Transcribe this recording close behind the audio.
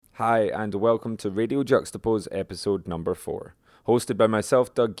Hi, and welcome to Radio Juxtapose episode number 4, hosted by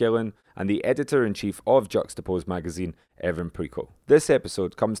myself, Doug Gillen, and the editor-in-chief of Juxtapose magazine, Evan Preco. This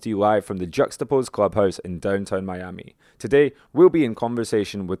episode comes to you live from the Juxtapose Clubhouse in downtown Miami. Today, we'll be in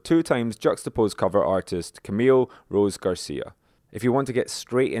conversation with 2-times Juxtapose cover artist Camille Rose Garcia. If you want to get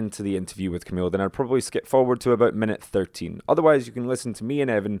straight into the interview with Camille, then I'd probably skip forward to about minute 13. Otherwise, you can listen to me and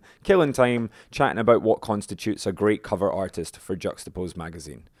Evan killing time, chatting about what constitutes a great cover artist for Juxtapose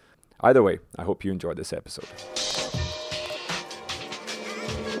magazine. Either way, I hope you enjoyed this episode.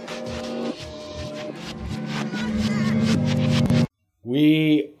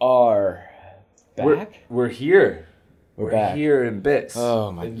 We are back. We're here. We're back. Here in bits.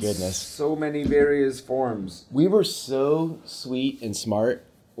 Oh my in goodness. So many various forms. We were so sweet and smart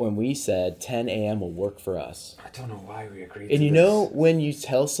when we said 10 a.m. will work for us. I don't know why we agreed And to you this. know, when you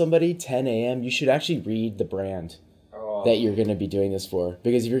tell somebody 10 a.m., you should actually read the brand that you're going to be doing this for.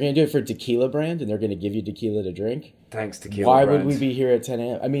 Because if you're going to do it for tequila brand and they're going to give you tequila to drink, Thanks, tequila why brand. would we be here at 10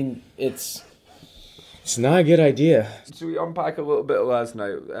 a.m.? I mean, it's not a good idea. Should we unpack a little bit of last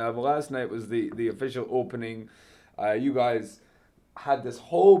night? Last night was the official opening. You guys had this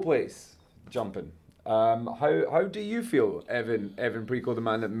whole place jumping. How do you feel, Evan Preco, the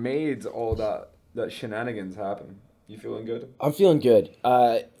man that made all that shenanigans happen? You feeling good? I'm feeling good.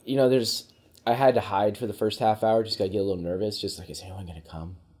 I had to hide for the first half hour. Just got to get a little nervous. Just like, is anyone going to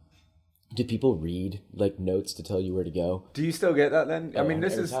come? Do people read like notes to tell you where to go? Do you still get that then? Oh, I mean,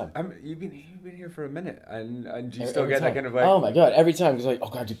 this every is. time. You've been here for a minute, and do you Every still get time. that kind of like? Oh my god! Every time, it's like, oh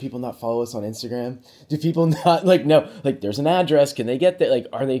god, do people not follow us on Instagram? Do people not like no? Like, there's an address. Can they get that? Like,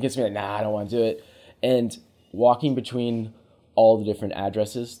 are they against me? Like, nah, I don't want to do it. And walking between all the different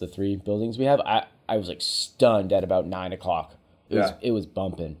addresses, the 3 buildings we have, I was like stunned at about 9 o'clock. It was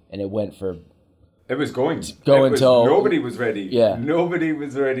bumping, and it went for. It was going till nobody was ready. Yeah, nobody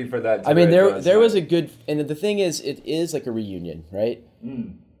was ready for that. I mean, there was a good, and the thing is, it is like a reunion, right?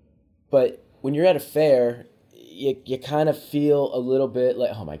 Mm. But when you're at a fair, you kind of feel a little bit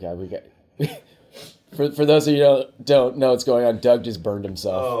like, oh my god, we got. for those of you who don't know what's going on, Doug just burned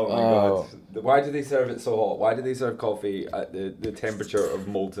himself. Oh my god! Why do they serve it so hot? Why do they serve coffee at the temperature of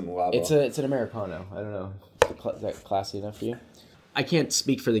molten lava? It's an Americano. I don't know. Is that classy enough for you? I can't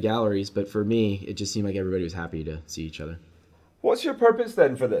speak for the galleries, but for me, it just seemed like everybody was happy to see each other. What's your purpose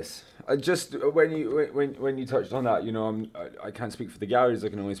then for this? Just when you touched on that, I can't speak for the galleries. I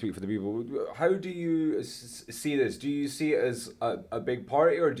can only speak for the people. How do you see this? Do you see it as a big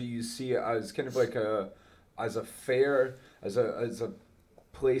party, or do you see it as kind of like as a fair, as a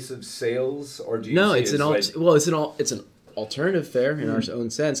place of sales, or do you? No, see it's an alternative fair in our own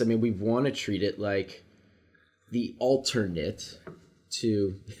sense. I mean, we want to treat it like the alternate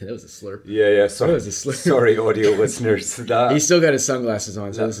to that was a slurp. Yeah. Sorry, that was a slurp. Sorry, audio listeners. He's still got his sunglasses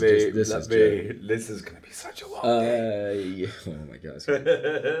on, so this is gonna be such a long day. Yeah. Oh my god, it's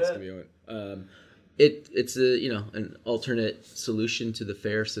gonna be on. It's an alternate solution to the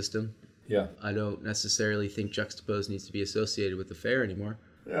fair system. Yeah. I don't necessarily think Juxtapose needs to be associated with the fair anymore.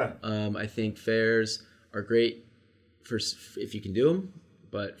 Yeah. I think fairs are great for if you can do them,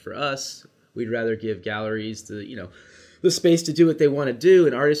 but for us, we'd rather give galleries the space to do what they want to do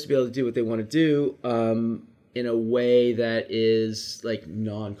and artists to be able to do what they want to do in a way that is like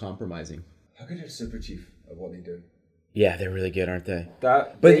non-compromising. How good are Super Chief at what they do? Yeah, they're really good, aren't they?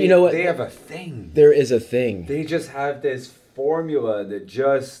 You know what? They have a thing. There is a thing. They just have this formula that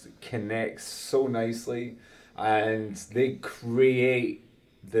just connects so nicely, and they create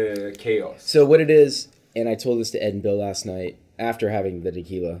the chaos. So what it is, and I told this to Ed and Bill last night after having the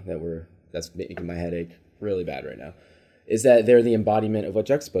tequila that's making my headache really bad right now, is that they're the embodiment of what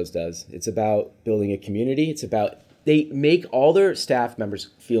Juxtapose does. It's about building a community. It's about, they make all their staff members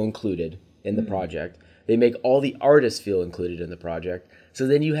feel included in the project. They make all the artists feel included in the project. So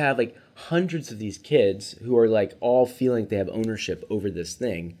then you have like hundreds of these kids who are like all feeling they have ownership over this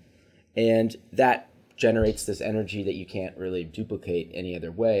thing. And that generates this energy that you can't really duplicate any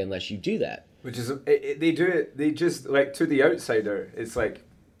other way unless you do that. Which is, they do it, they just, like, to the outsider, it's like,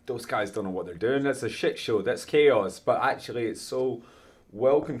 those guys don't know what they're doing. That's a shit show. That's chaos. But actually, it's so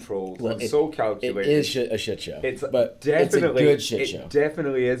well controlled and so calculated. It is a shit show. It's but definitely it's a good shit show. It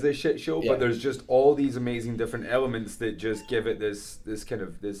definitely is a shit show. Yeah. But there's just all these amazing different elements that just give it this kind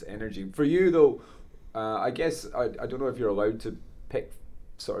of this energy. For you though, I guess I don't know if you're allowed to pick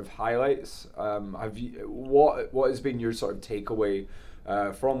sort of highlights. What has been your sort of takeaway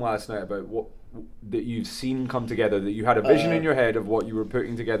from last night about what that you've seen come together, that you had a vision in your head of what you were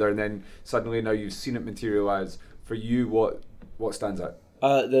putting together, and then suddenly now you've seen it materialize? For you, what stands out?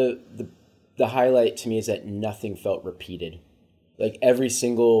 The highlight to me is that nothing felt repeated. Like every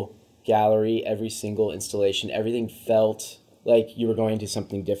single gallery, every single installation, everything felt like you were going to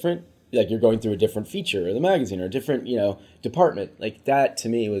something different. Like you're going through a different feature of the magazine or a different, department. Like that to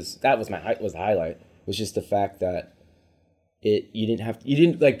me was the highlight. Was just the fact that you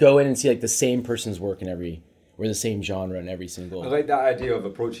didn't like go in and see like the same person's work in every, or the same genre in every single. I like that idea of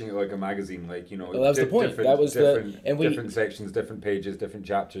approaching it like a magazine, like Well, that was the point. That was different sections, different pages, different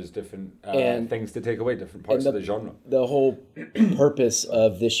chapters, different things to take away, different parts of the genre. The whole purpose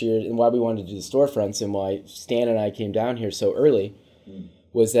of this year and why we wanted to do the storefronts and why Stan and I came down here so early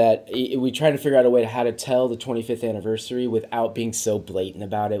was that we tried to figure out a way to how to tell the 25th anniversary without being so blatant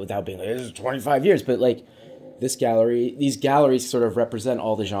about it, without being like, this is 25 years. But like these galleries sort of represent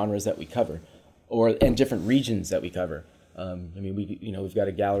all the genres that we cover and different regions that we cover. We've got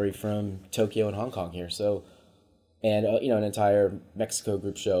a gallery from Tokyo and Hong Kong here. So, and, an entire Mexico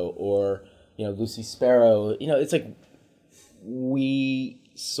group show or, Lucy Sparrow, it's like we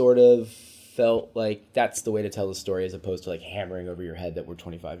sort of felt like that's the way to tell the story as opposed to like hammering over your head that we're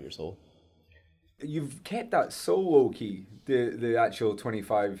 25 years old. You've kept that so low key, the actual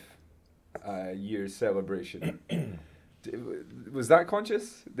 25 years celebration. Was that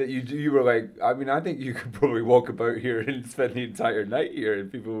conscious that you were like, I think you could probably walk about here and spend the entire night here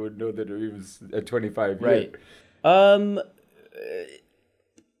and people would know that it was a 25 year. Right.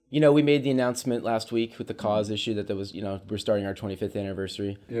 We made the announcement last week with the cause issue that there was, we're starting our 25th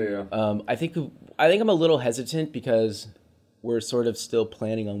anniversary. Yeah. I think I'm a little hesitant because we're sort of still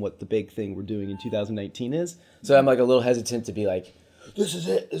planning on what the big thing we're doing in 2019 is. So I'm like a little hesitant to be like, this is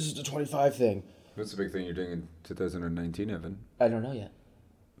it. This is the 25 thing. What's the big thing you're doing in 2019, Evan? I don't know yet.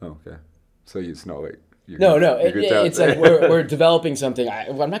 Oh, okay. So it's not like... It's like we're developing something.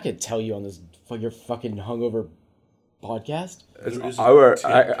 I'm not going to tell you on this your fucking hungover podcast. It's our...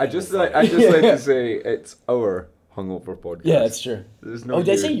 I just like to say it's our hungover podcast. Yeah, that's true. There's no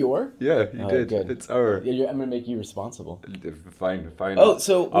did I say your? Yeah, you did. Good. It's our... I'm going to make you responsible. Fine. Oh,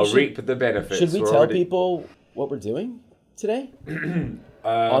 so... I'll reap the benefits. Should we tell people what we're doing today?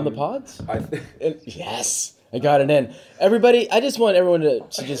 On the pods? Yes, I got it in. Everybody, I just want everyone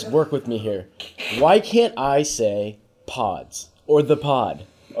to just work with me here. Why can't I say pods or the pod?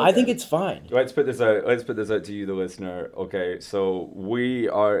 Okay. I think it's fine. Let's put this out to you, the listener. Okay, so we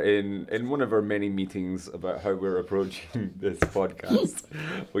are in one of our many meetings about how we're approaching this podcast.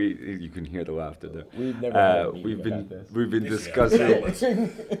 You can hear the laughter there. We've never had a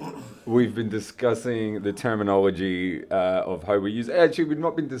we've been discussing the terminology of how we use it. Actually, we've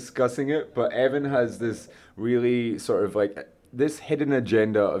not been discussing it, but Evan has this really sort of like this hidden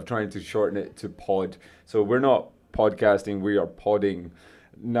agenda of trying to shorten it to pod. So we're not podcasting, we are podding.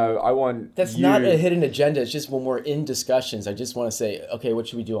 No, That's not a hidden agenda. It's just when we're in discussions, I just want to say, okay, what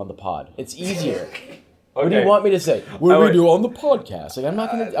should we do on the pod? It's easier. Okay. What do you want me to say? What do we do on the podcast? Like, I'm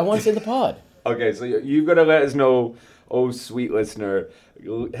not going to, I want to say the pod. Okay, so you've got to let us know, oh, sweet listener,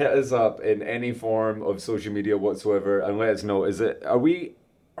 hit us up in any form of social media whatsoever and let us know,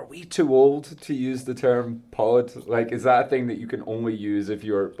 are we too old to use the term pod? Like, is that a thing that you can only use if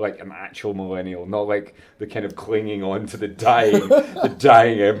you're like an actual millennial, not like the kind of clinging on to the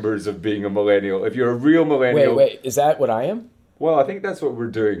dying embers of being a millennial? If you're a real millennial... Wait, is that what I am? Well, I think that's what we're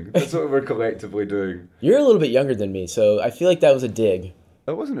doing. That's what we're collectively doing. You're a little bit younger than me, so I feel like that was a dig.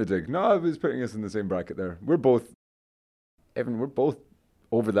 That wasn't a dig. No, I was putting us in the same bracket there. We're both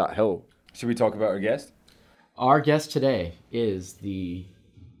over that hill. Should we talk about our guest? Our guest today is the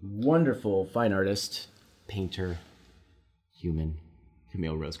wonderful fine artist, painter, human,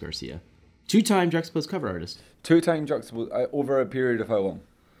 Camille Rose Garcia. 2-time Juxtapoz cover artist. 2-time Juxtapoz, over a period of how long?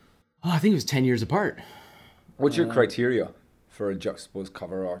 Oh, I think it was 10 years apart. What's your criteria for a Juxtapoz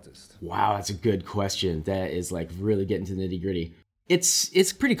cover artist? Wow, that's a good question. That is like really getting to the nitty gritty.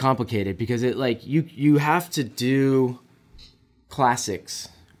 It's pretty complicated because it like you have to do classics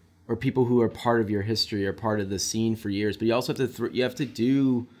or people who are part of your history or part of the scene for years, but you also have to you have to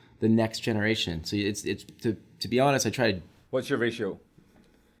do the next generation. So it's to be honest, I tried. What's your ratio?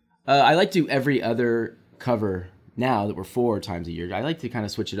 I like to do every other cover now that we're 4 times a year. I like to kind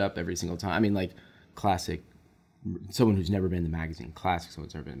of switch it up every single time. I mean, like classic, someone who's never been in the magazine. Classic, someone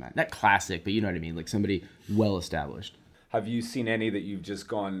who's never been in the magazine. Not classic, but you know what I mean. Like somebody well established. Have you seen any that you've just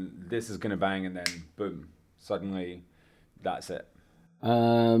gone, this is going to bang, and then boom, suddenly that's it?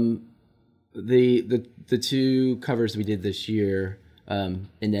 The 2 covers we did this year,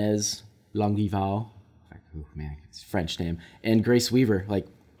 Inez Longueval, oh man, it's a French name, and Grace Weaver.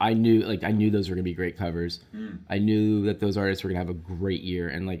 I knew those were gonna be great covers. I knew that those artists were gonna have a great year,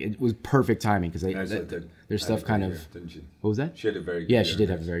 and like it was perfect timing because their stuff kind of. Didn't she? What was that? She had a very good year. Yeah, she did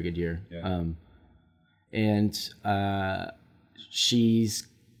have a very good year. Yeah. And she's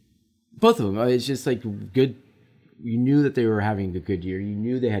both of them. It's just like good. You knew that they were having a good year. You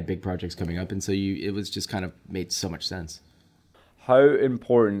knew they had big projects coming up, and so it was just kind of made so much sense. How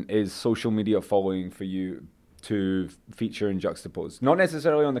important is social media following for you to feature in Juxtapose? Not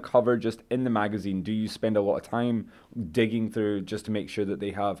necessarily on the cover, just in the magazine. Do you spend a lot of time digging through just to make sure that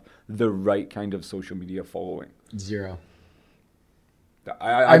they have the right kind of social media following? 0.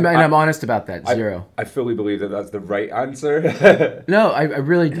 I'm honest about that. 0. I fully believe that that's the right answer. No, I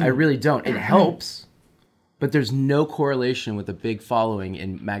really don't. It helps, but there's no correlation with a big following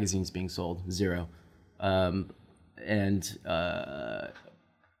in magazines being sold. 0.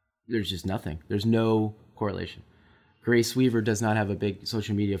 There's just nothing. There's no correlation. Grace Weaver does not have a big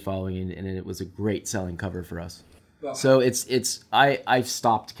social media following, and it was a great selling cover for us. So I've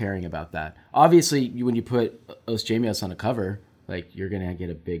stopped caring about that. Obviously, when you put Os Genios on a cover, like, you're gonna get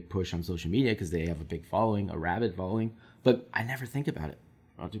a big push on social media because they have a big following, a rabid following. But I never think about it.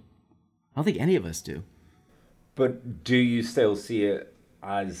 I don't think any of us do. But do you still see it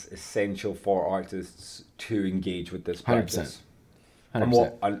as essential for artists to engage with this practice?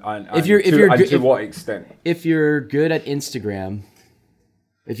 100%. To what extent? If you're good at Instagram,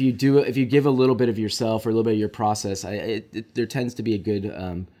 if you give a little bit of yourself or a little bit of your process, there tends to be a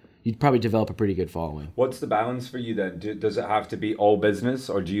good. You'd probably develop a pretty good following. What's the balance for you then? Does it have to be all business,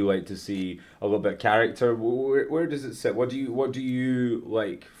 or do you like to see a little bit of character? Where does it sit? What do you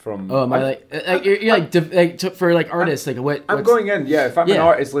like from? Oh, am I for like artists, like what? I'm going in. Yeah, if I'm an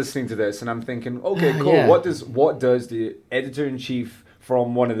artist listening to this and I'm thinking, okay, cool. Yeah. What does the editor-in-chief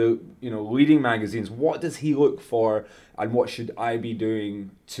from one of the leading magazines, what does he look for, and what should I be doing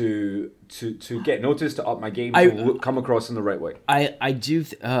to get noticed, to up my game, to come across in the right way? I'm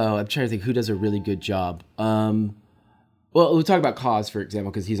trying to think who does a really good job. Well, we'll talk about Cause, for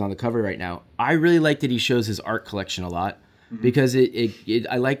example, because he's on the cover right now. I really like that he shows his art collection a lot, because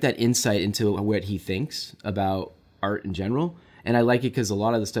I like that insight into what he thinks about art in general, and I like it because a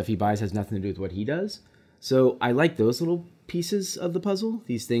lot of the stuff he buys has nothing to do with what he does. So I like those little pieces of the puzzle,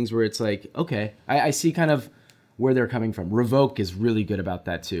 these things where it's like, okay, I see kind of where they're coming from. Revoke is really good about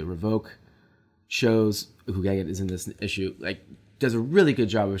that too. Revoke shows, who is in this issue, like, does a really good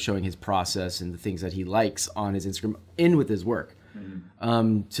job of showing his process and the things that he likes on his Instagram in with his work.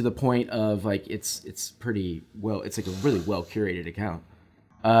 To the point of, like, it's pretty well, it's like a really well curated account.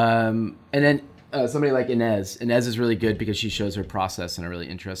 And then somebody like Inez is really good because she shows her process in a really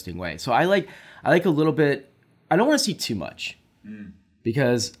interesting way. So I like a little bit. I don't want to see too much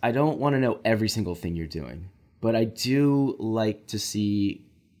because I don't want to know every single thing you're doing, but I do like to see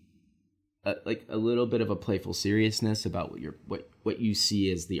a little bit of a playful seriousness about what you see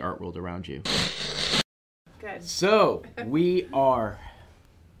as the art world around you. Good. So we're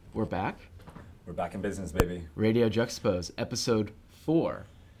back. We're back in business, baby. Radio Juxtapose, episode 4.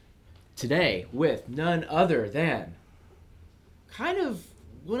 Today with none other than kind of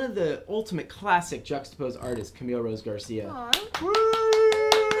one of the ultimate classic Juxtapose artists, Camille Rose Garcia. Aww.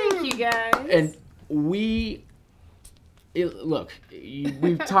 Thank you, guys. And we've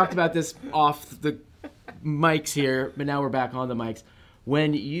talked about this off the mics here, but now we're back on the mics.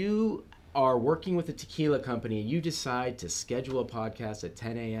 When you are working with a tequila company and you decide to schedule a podcast at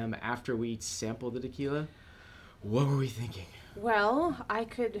 10 a.m. after we sample the tequila, what were we thinking? Well, I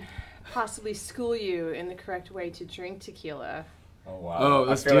could possibly school you in the correct way to drink tequila. Oh, wow. Oh,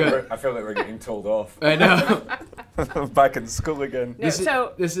 let's do it. I feel like we're getting told off. I know. Back in school again.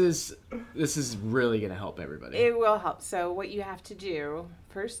 No, this is really going to help everybody. It will help. So what you have to do,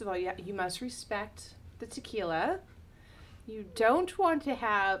 first of all, you must respect the tequila. You don't want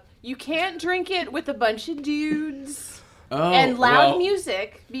to you can't drink it with a bunch of dudes and loud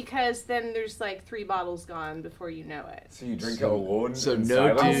music, because then there's like 3 bottles gone before you know it. So you drink it alone? So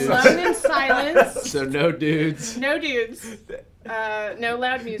no dudes. Alone in silence. So no dudes. No dudes. No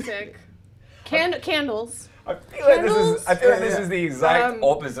loud music. Candles. I feel like this is the exact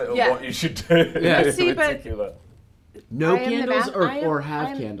opposite of what you should do. Yeah. See, but no candles or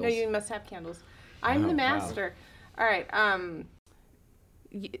have candles? No, you must have candles. I'm the master. Wow. All right.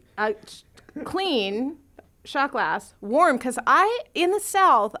 Clean shot glass, warm, because in the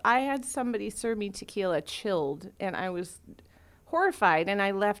South, I had somebody serve me tequila chilled, and I was horrified, and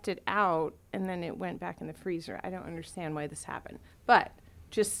I left it out, and then it went back in the freezer. I don't understand why this happened, but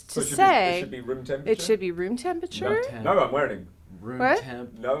just to say, it should be room temperature. It should be room temperature. No, I'm learning. Room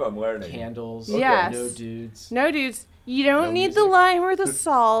temp. No, I'm learning. Candles. Okay. Yes. No dudes. No dudes. You don't need the lime or the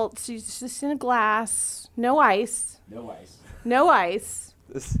salt. It's just in a glass. No ice. No ice. No ice.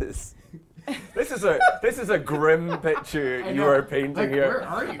 This is This is a grim picture you are painting Like, here. where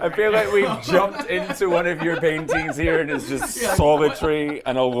are you I feel like we've jumped into one of your paintings here and it's just solitary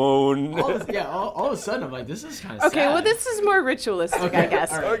and alone. All of a sudden I'm like, this is kind of Okay, sad. well, this is more ritualistic, I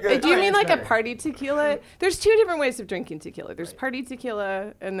guess. all right. Okay. Do you All right, mean that's like a better. party tequila? There's two different ways of drinking tequila. There's party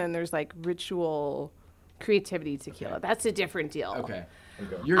tequila, and then there's like ritual creativity tequila. That's a different deal. Okay.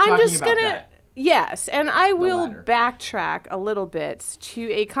 You're I'm talking just about gonna. that. Yes, and I will latter. backtrack a little bit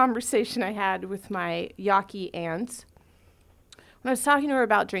to a conversation I had with my Yaqui aunt when I was talking to her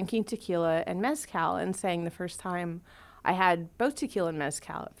about drinking tequila and mezcal and saying the first time I had both tequila and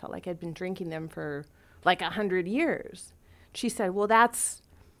mezcal, it felt like I'd been drinking them for like 100 years. She said, well, that's,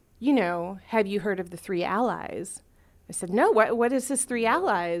 have you heard of the Three Allies? I said, no, what is this Three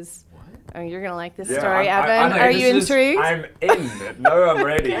Allies? What? Oh, you're going to like this story, Evan. Are you intrigued? I'm in. No, I'm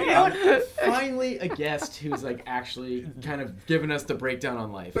ready. Finally, a guest who's like actually kind of giving us the breakdown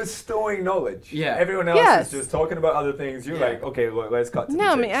on life. Bestowing knowledge. Yeah. Everyone else Yes. is just talking about other things. You're like, okay, look, let's cut to No,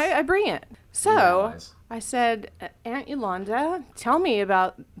 the I mean, chase. I bring it. So Allies. I said, Aunt Yolanda, tell me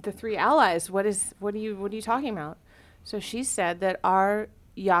about the Three Allies. What are you talking about? So she said that our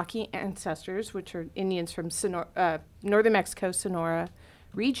Yaqui ancestors, which are Indians from northern Mexico, Sonora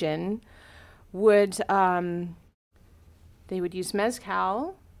region, would they would use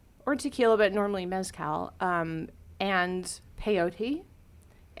mezcal or tequila, but normally mezcal, and peyote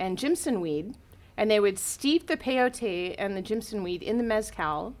and Jimson weed, and they would steep the peyote and the Jimson weed in the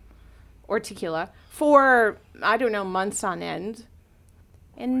mezcal or tequila for, I don't know, months on end.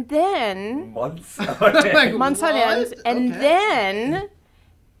 And then Months. Like, months on what? end, and Okay. then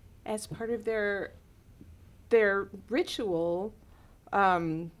as part of their ritual,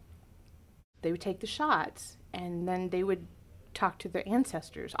 they would take the shots, and then they would talk to their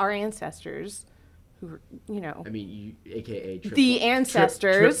ancestors, our ancestors, who were, I mean, AKA trip the ball-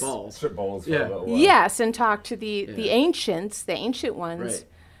 ancestors. Trip balls. Strip balls for Yeah. a little while. Yes, and talk to the Yeah. ancients, the ancient ones, Right.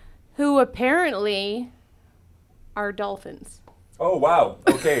 who apparently are dolphins. Oh, wow.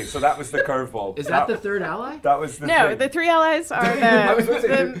 Okay, so that was the curveball. Is that the third ally? That was the No, thing. the Three Allies are I was going to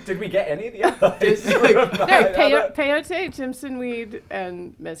say, the did we get any of the allies? It's like- no, peyote, Jimson weed,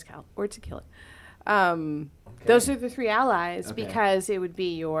 and mezcal or tequila. Those are the Three Allies Okay. because it would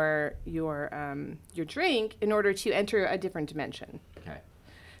be your drink in order to enter a different dimension. Okay.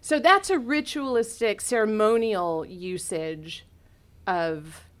 So that's a ritualistic, ceremonial usage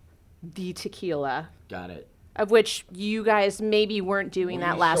of the tequila, Got it. of which you guys maybe weren't doing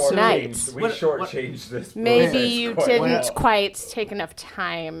that last shortchanged- night. We What- shortchanged this. Maybe process you quite didn't well. quite take enough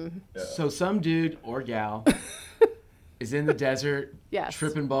time. So some dude or gal is in the desert, Yes.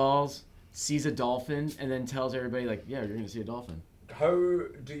 tripping balls, sees a dolphin, and then tells everybody like, "Yeah, you're gonna see a dolphin." How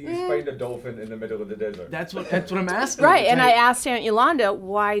do you find a dolphin in the middle of the desert? That's what I'm asking. Right, It's and I like- asked Aunt Yolanda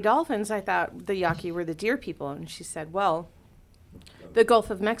why dolphins. I thought the Yaqui were the deer people, and she said, "Well, the Gulf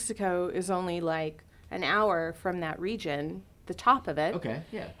of Mexico is only like an hour from that region, the top of it." Okay,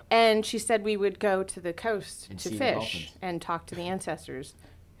 yeah. And she said we would go to the coast And to see the fish dolphins. and talk to the ancestors,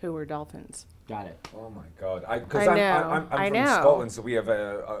 who were dolphins. Got it. Oh my god! Because I I'm know, I from know. Scotland, so we have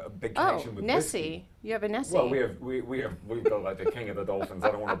a big Oh, connection with Nessie, whiskey. you have a Nessie. Well, we've got like the king of the dolphins.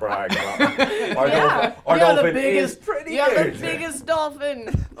 I don't want to brag, but our Yeah, our you're the dolphin biggest- is pretty You're good. the biggest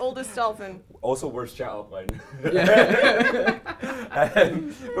dolphin, oldest dolphin. Also, worst chat up line.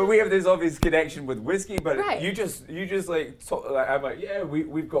 But we have this obvious connection with whiskey. But Right. you just like, I'm like, yeah,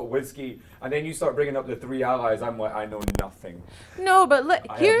 we've got whiskey, and then you start bringing up the Three Allies. I'm like, I know nothing. No, but look,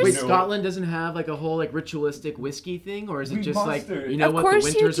 I have here's Wait, No. Scotland doesn't have like a whole like ritualistic whiskey thing, or is it We just must like do. you know Of what, course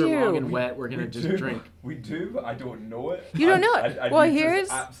the you winters are long do. and wet, we're gonna just drink. We do, but I don't know it. You don't know it. Well, you just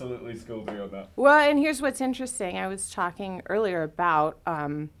here's- absolutely schooled me on that. Well, and here's what's interesting. I was talking earlier about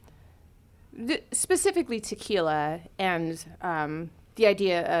specifically tequila and the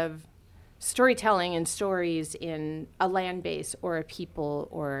idea of storytelling and stories in a land base or a people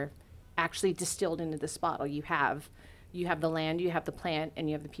or actually distilled into this bottle. You have the land, you have the plant, and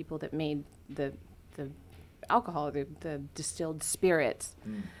you have the people that made the alcohol, the distilled spirits.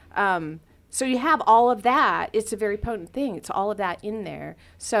 So you have all of that. It's a very potent thing. It's all of that in there.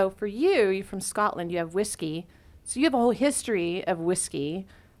 So for you're from Scotland, you have whiskey. So you have a whole history of whiskey.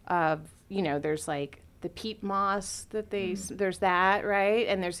 There's like the peat moss that there's that, right?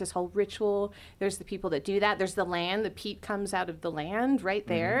 And there's this whole ritual. There's the people that do that. There's the land. The peat comes out of the land right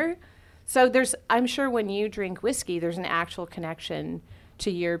there. So I'm sure when you drink whiskey, there's an actual connection to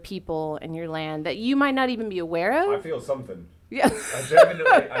your people and your land that you might not even be aware I of. feel something. Yeah.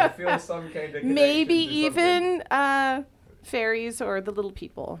 I feel some kind of connection Maybe to something. even fairies or the little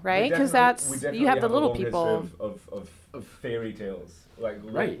people, right? Because that's you have the little people. Of fairy tales, like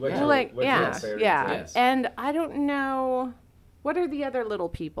Right, yeah. literal, Like literal fairy yeah. tales. Yes. And I don't know, what are the other little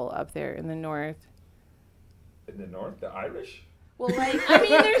people up there in the north? In the north, the Irish. Well, like I mean,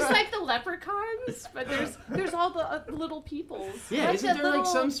 there's like the leprechauns, but there's all the little peoples. Yeah, Like isn't the there like little-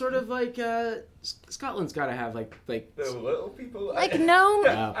 some sort of like Scotland's got to have like The little people. like gnome?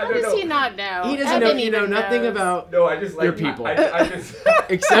 Wow. How I don't does he know. not know? he doesn't know Evan you know even nothing knows. about No, I just like Your people. I just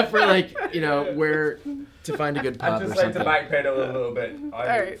except for like where to find a good I pub or just like to something. backpedal a little bit. I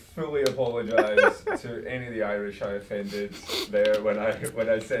Alright. fully apologise to any of the Irish I offended there when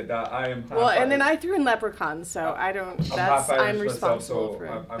I said that. I am half Well, and then Irish. I threw in leprechauns, so I don't. I'm half I'm Irish myself, responsible so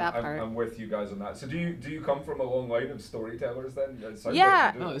for that part. I'm with you guys on that. So do you come from a long line of storytellers then? It sounds Yeah.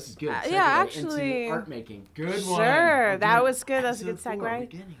 Like you do. Oh, this is good. Yeah, Segue actually- into art making. Good Sure, one. I'll do that it. was good. That was a good Episode 4, we're segue.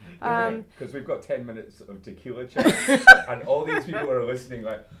 getting it. Because we've got 10 minutes of tequila chat, and all these people are listening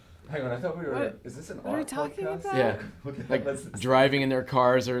like, hang on, I thought we were, What- is this an what are we art talking podcast? about? Yeah. What the hell Like is this? driving in their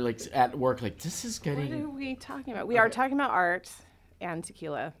cars or like at work, like this is What are getting. we talking about? We are talking about art and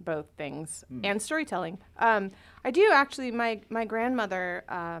tequila, both things, and storytelling. I do actually. My grandmother,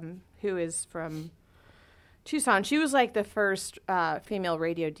 who is from Tucson, she was like the first female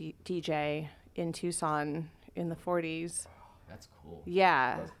radio DJ in Tucson in the 40s. That's cool.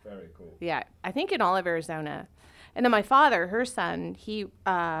 Yeah. That's very cool. Yeah, I think in all of Arizona. And then my father, her son, he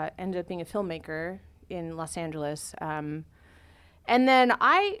ended up being a filmmaker in Los Angeles. And then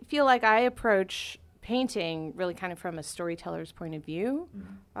I feel like I approach painting really kind of from a storyteller's point of view.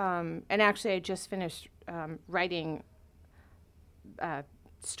 And actually, I just finished writing a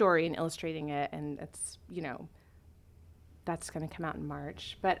story and illustrating it, and it's, that's going to come out in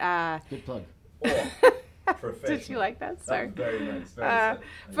March. But Good plug. did you like that? Sorry. That's very nice. Very nice.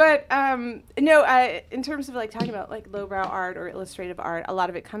 But no, in terms of like talking about like lowbrow art or illustrative art, a lot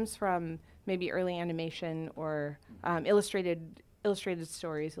of it comes from maybe early animation or illustrated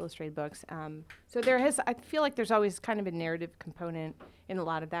stories, illustrated books. So I feel like there's always kind of a narrative component in a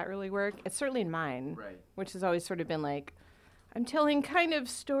lot of that early work. It's certainly in mine, Right. which has always sort of been like, I'm telling kind of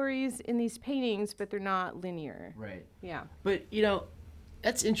stories in these paintings, but they're not linear. Right. Yeah. But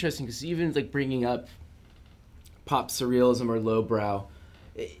that's interesting because even like bringing up pop surrealism or lowbrow,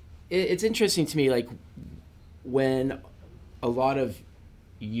 it's interesting to me like when a lot of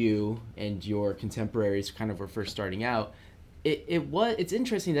you and your contemporaries kind of were first starting out. It's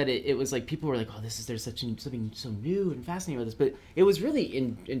interesting that it was like people were like, oh, there's something so new and fascinating about this, but it was really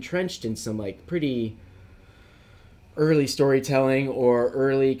entrenched in some like pretty early storytelling or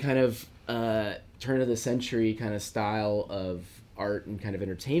early kind of turn of the century kind of style of art and kind of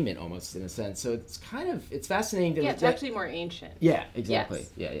entertainment almost in a sense. So it's fascinating to Yeah, it's actually more ancient. Yeah, exactly.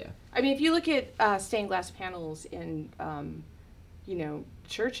 Yes. Yeah. I mean, if you look at stained glass panels in,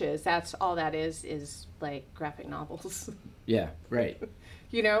 churches, that's all that is like graphic novels. Yeah, right.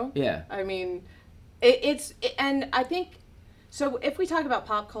 Yeah. I mean, and I think, so if we talk about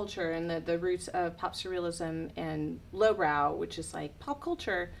pop culture and the roots of pop surrealism and lowbrow, which is like pop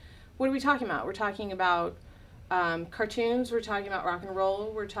culture, what are we talking about? We're talking about cartoons, we're talking about rock and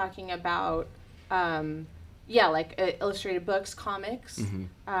roll, we're talking about, illustrated books, comics.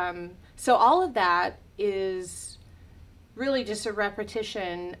 So all of that is really just a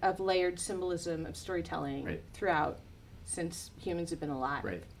repetition of layered symbolism of storytelling throughout since humans have been alive.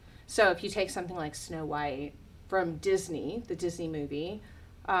 Right. So if you take something like Snow White from Disney, the Disney movie,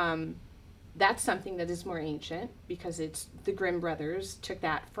 that's something that is more ancient because it's the Grimm brothers took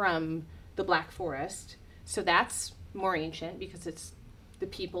that from the Black Forest. So that's more ancient because it's the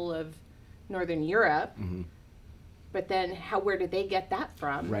people of Northern Europe. But then where did they get that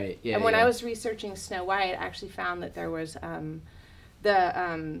from? Right. Yeah. And when I was researching Snow White, I actually found that there was a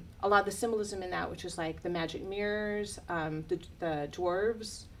lot of the symbolism in that, which is like the magic mirrors, the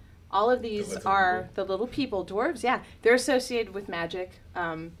dwarves. All of these are the little people, dwarves. Yeah, they're associated with magic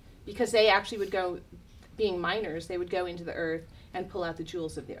because they actually would go, being miners, they would go into the earth and pull out the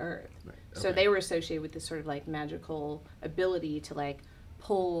jewels of the earth. Right. So they were associated with this sort of like magical ability to like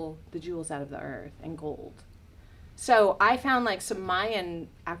pull the jewels out of the earth and gold. So I found like some Mayan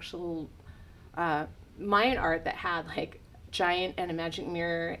art that had like giant and a magic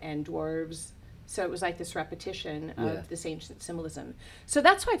mirror and dwarves. So it was like this repetition of this ancient symbolism. So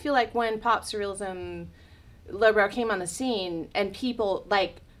that's why I feel like when pop surrealism, lowbrow came on the scene and people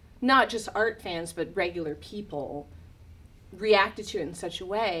like, not just art fans, but regular people reacted to it in such a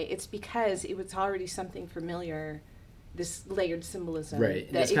way, it's because it was already something familiar this layered symbolism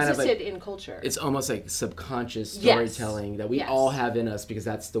Right. that It's kind of existed like- in culture. It's almost like subconscious Yes. storytelling that we Yes. all have in us because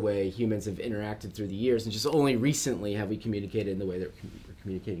that's the way humans have interacted through the years, and just only recently have we communicated in the way that we're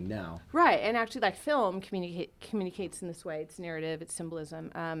communicating now. Right, and actually, like film communicates in this way. It's narrative, it's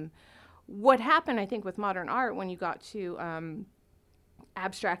symbolism. What happened, I think, with modern art when you got to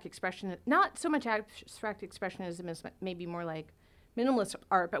abstract expression, not so much abstract expressionism as maybe more like minimalist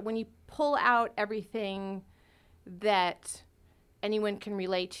art, but when you pull out everything that anyone can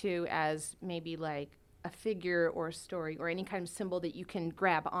relate to as maybe like a figure or a story or any kind of symbol that you can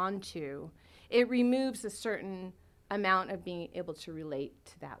grab onto, it removes a certain amount of being able to relate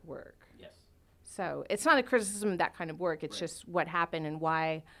to that work. Yes. So it's not a criticism of that kind of work. It's just what happened and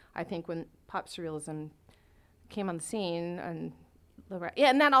why I think when pop surrealism came on the scene and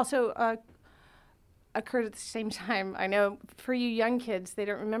and that also occurred at the same time. I know for you young kids, they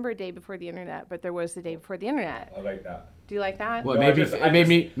don't remember a day before the internet, but there was the day before the internet. I like that. Do you like that? Well, No,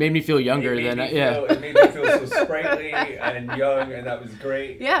 it made me feel younger than It made me feel so sprightly and young, and that was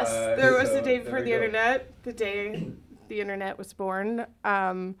great. Yes, there was so the day there before we the go. internet, the day the internet was born.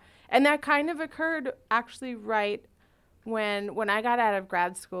 And that kind of occurred actually right when I got out of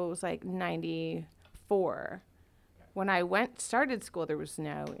grad school. It was like 94. When I started school, there was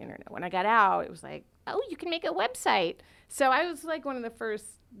no internet. When I got out, it was like, oh, you can make a website. So I was like one of the first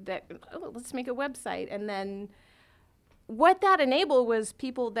that, oh, let's make a website. And then what that enabled was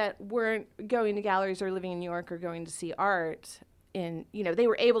people that weren't going to galleries or living in New York or going to see art they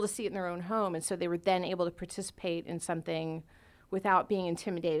were able to see it in their own home. And so they were then able to participate in something without being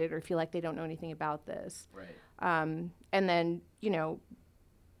intimidated or feel like they don't know anything about this. Right. And then,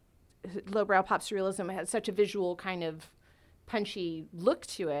 lowbrow pop surrealism has such a visual kind of punchy look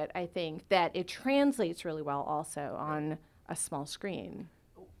to it, I think, that it translates really well also on a small screen.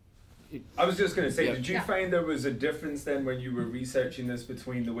 I was just going to say, Yeah. did you find there was a difference then when you were researching this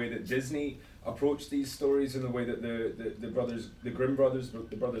between the way that Disney approached these stories and the way that the brothers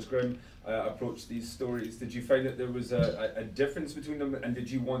Grimm approached these stories? Did you find that there was a difference between them, and did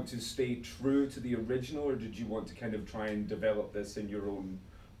you want to stay true to the original, or did you want to kind of try and develop this in your own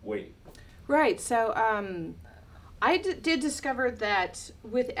way? Right. So I did discover that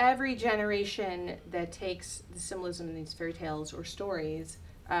with every generation that takes the symbolism in these fairy tales or stories,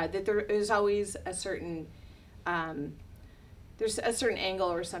 that there is always a certain there's a certain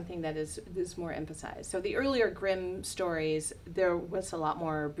angle or something that is more emphasized. So the earlier Grimm stories, there was a lot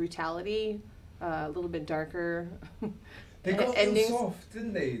more brutality, a little bit darker. They got endings. soft,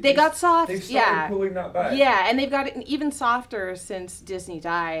 didn't they? They got soft, They've started yeah. pulling that back. Yeah, and they've got it even softer since Disney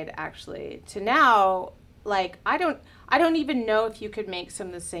died, actually. To now, like I don't even know if you could make some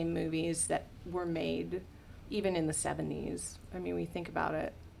of the same movies that were made even in the 70s. I mean, we think about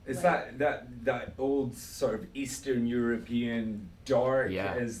it. It's Right. that old sort of Eastern European dark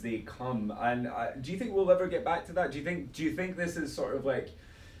Yeah. as they come, and do you think we'll ever get back to that? Do you think this is sort of like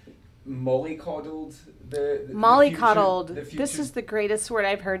mollycoddled? Mollycoddled. The future, This is the greatest word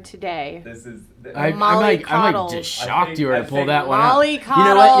I've heard today. This is. I'm like Mollycoddled. just I shocked think- you were I to pull think that one out. Mollycoddled.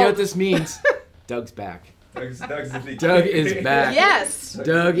 You know what this means? Doug's back. Doug's Doug is back. Yes.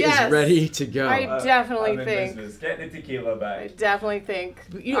 Doug Yes. is ready to go. I definitely I'm in think. business. Get the tequila I back. definitely think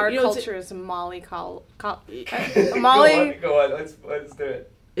But you our know, it's- culture is Molly. Go on. Let's do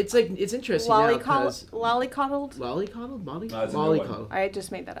it. It's like it's interesting now because Lollycoddled? mollycoddled. That's a good one. Mollycoddled. I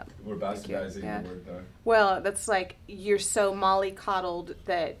just made that up. We're bastardizing Yeah. the word there. Well, that's like you're so mollycoddled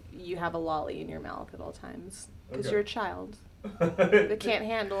that you have a lolly in your mouth at all times because Okay. you're a child that can't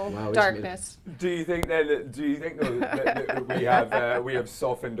handle Wow, we darkness. Do you think though that we have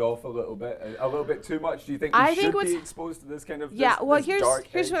softened off a little bit too much? Do you think we I think should what's- be exposed to this kind of Yeah, this, well, this dark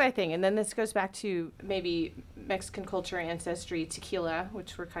here's edge? what I think, and then this goes back to maybe Mexican culture, ancestry, tequila,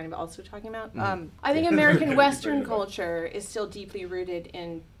 which we're kind of also talking about. I think American Bring Western it back. culture is still deeply rooted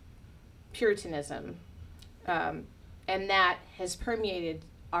in Puritanism, and that has permeated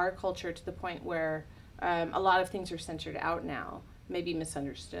our culture to the point where a lot of things are censored out now, maybe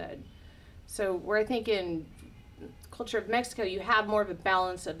misunderstood. So where I think in culture of Mexico, you have more of a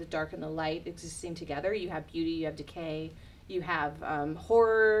balance of the dark and the light existing together. You have beauty, you have decay, you have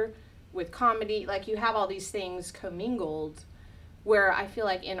horror with comedy. Like you have all these things commingled. Where I feel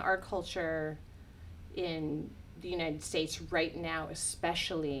like in our culture, in the United States right now,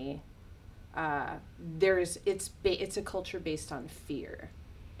 especially, it's a culture based on fear,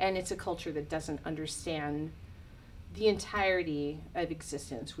 and it's a culture that doesn't understand the entirety of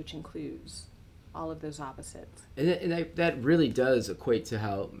existence, which includes all of those opposites. And that really does equate to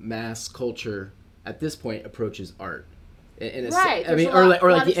how mass culture at this point approaches art. In a Right, I mean, there's a lot- or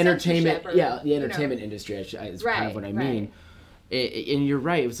a like lot the of entertainment, censorship or, the entertainment industry is kind of Right, what I right. mean. And you're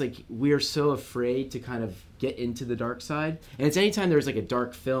right. It was like we are so afraid to kind of get into the dark side, and it's anytime there's like a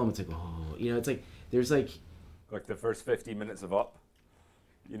dark film, it's like it's like there's like the first 15 minutes of Up.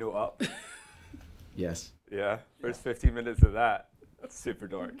 You know Up? yes. Yeah, first 15 minutes of that. That's super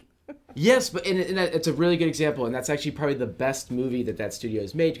dark. Yes, but and it's a really good example, and that's actually probably the best movie that studio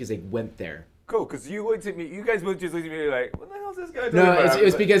has made because they went there. Cool, because you looked at me, you guys both just looked at me like, what the hell is this guy doing? No, about?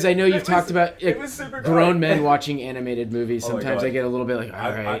 it's because I know you've talked about it was super grown dark. men watching animated movies. Oh my Sometimes God. I get a little bit like,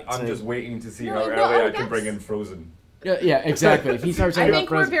 all right. I'm it's just like- waiting to see No, how no, early I that's- can bring in Frozen. Yeah, exactly. If he starts I talking about think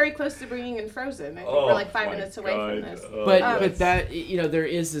we're Frozen. very close to bringing in Frozen. I think Oh we're like 5 my minutes away from God. this. But that there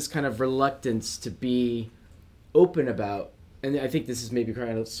is this kind of reluctance to be open about, and I think this is maybe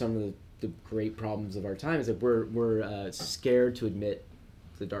kind of some of the great problems of our time is that we're scared to admit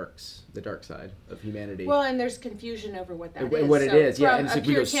the dark side of humanity. Well, and there's confusion over what that And is. what it is, yeah, From and it's a like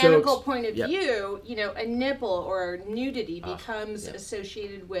we go so puritanical ex- point of Yep. view, a nipple or nudity becomes yep.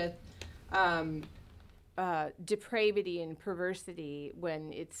 associated with depravity and perversity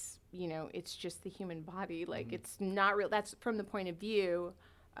when it's it's just the human body. Like it's not real. That's from the point of view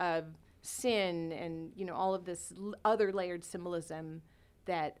of sin and all of this other layered symbolism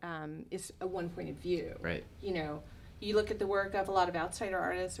that is a one point of view. Right. You look at the work of a lot of outsider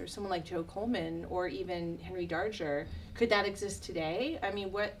artists or someone like Joe Coleman or even Henry Darger. Could that exist today? I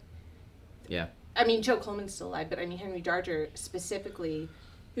mean, Yeah. I mean, Joe Coleman's still alive, but I mean, Henry Darger specifically,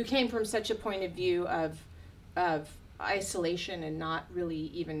 who came from such a point of view of isolation and not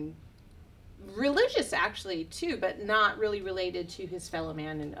really even religious, actually, too, but not really related to his fellow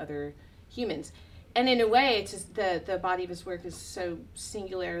man and other humans. And in a way, it's just the body of his work is so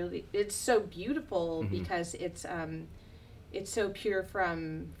singularly, it's so beautiful because it's so pure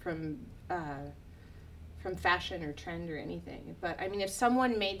from fashion or trend or anything. But I mean, if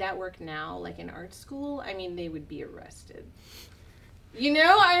someone made that work now, like in art school, I mean, they would be arrested. I mean,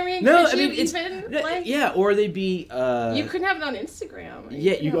 No, could I mean you it's even like or they'd be. you couldn't have it on Instagram.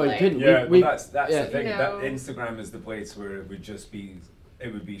 Yeah, you couldn't. Yeah, We- but that's yeah. the thing. You That know. Instagram is the place where it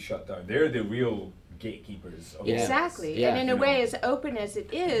would be shut down. They're the real gatekeepers of all this. Exactly. Yeah. And in a way, as open as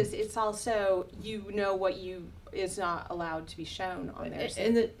it is, it's also what you is not allowed to be shown on there. So-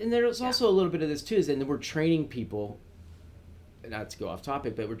 And there's also a little bit of this too, is that we're training people, not to go off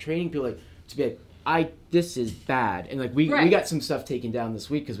topic, but we're training people to be like, this is bad, and like we Right. got some stuff taken down this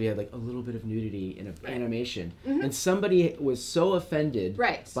week because we had like a little bit of nudity in an animation, and somebody was so offended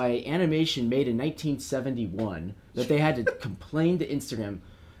Right. by animation made in 1971 that they had to complain to Instagram,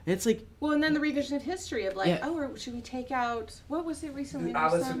 and it's like. Well, and then the revision of history of like, Yeah. or should we take out what was it recently? There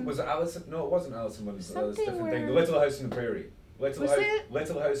was Alison some- was it Alison? No, it wasn't Alison. It was a Something different thing. where- The Little House on the Prairie. Little Was House, it?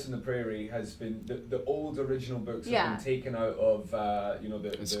 Little House on the Prairie has been the old original books Yeah. have been taken out of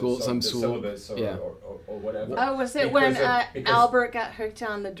the School- the some the school- syllabus or, yeah. or whatever. Oh, was it when because Albert got hooked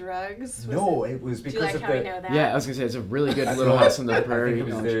on the drugs? Was No, it was Do you because like of how we the. know that? Yeah, I was gonna say it's a really good Little House on the I Prairie.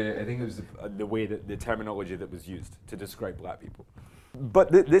 think it was the way that the terminology that was used to describe black people.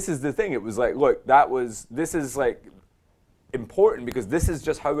 But this is the thing. It was like, look, this is like important because this is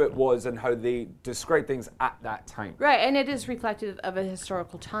just how it was and how they described things at that time. Right, and it is reflective of a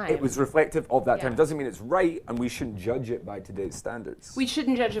historical time. It was reflective of that time. Yeah. Doesn't mean it's right, and we shouldn't judge it by today's standards. We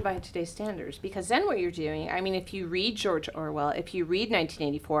shouldn't judge it by today's standards because then what you're doing, I mean, if you read George Orwell, if you read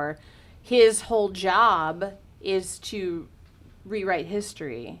 1984, his whole job is to rewrite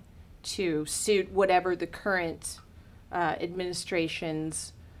history to suit whatever the current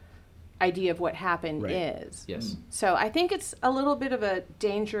administration's idea of what happened Right. is. Yes. So I think it's a little bit of a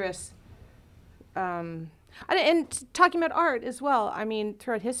dangerous. And talking about art as well, I mean,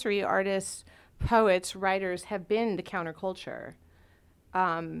 throughout history, artists, poets, writers have been the counterculture.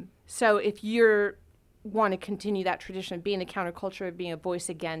 So if you want to continue that tradition of being the counterculture, of being a voice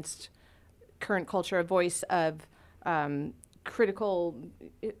against current culture, a voice of critical,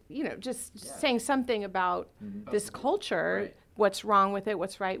 just saying something about this culture, Right. what's wrong with it,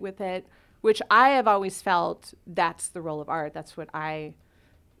 what's right with it, which I have always felt that's the role of art. That's what I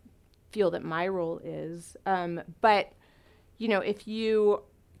feel that my role is. But, if you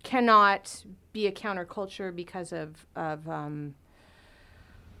cannot be a counterculture because of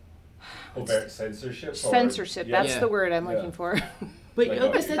Overt censorship. censorship, that's Yeah. the word I'm Yeah. looking for. But I you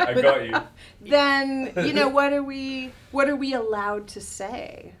know, got you. but- I got you. Then, what are we allowed to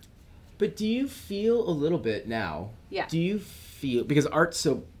say? But do you feel a little bit now? Yeah. Do you feel because art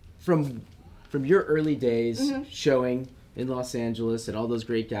so from your early days showing in Los Angeles and all those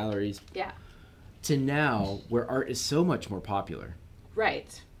great galleries Yeah. to now where art is so much more popular.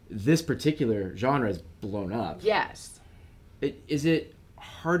 Right. This particular genre is blown up. Yes. is it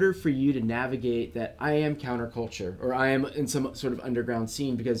harder for you to navigate that I am counterculture or I am in some sort of underground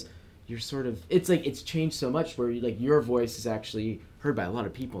scene because you're sort of it's like it's changed so much where like your voice is actually heard by a lot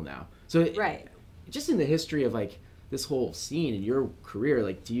of people now. So Right. Just in the history of like this whole scene in your career,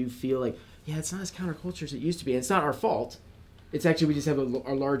 like do you feel like it's not as counterculture as it used to be? And it's not our fault. It's actually we just have a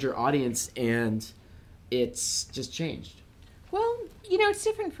larger audience and it's just changed. Well, it's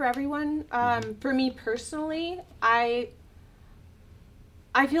different for everyone. For me personally, I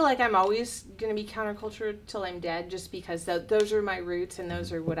feel like I'm always going to be counterculture till I'm dead, just because those are my roots and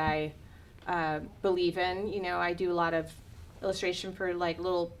those are what I believe in. I do a lot of illustration for like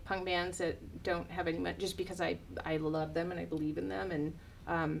little punk bands that don't have any money, just because I love them and I believe in them,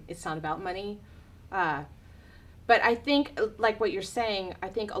 and it's not about money. But I think, like what you're saying, I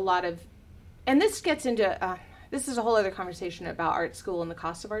think a lot of, and this gets into, this is a whole other conversation about art school and the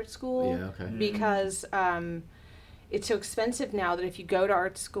cost of art school. Yeah, okay. Because it's so expensive now that if you go to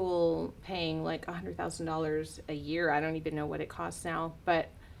art school paying like $100,000 a year, I don't even know what it costs now, but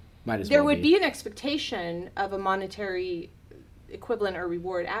there would be an expectation of a monetary equivalent or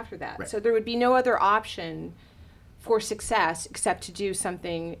reward after that. Right. So there would be no other option for success except to do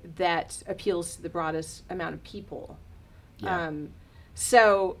something that appeals to the broadest amount of people. Yeah.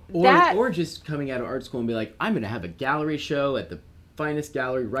 Or or just coming out of art school and be like, I'm going to have a gallery show at the finest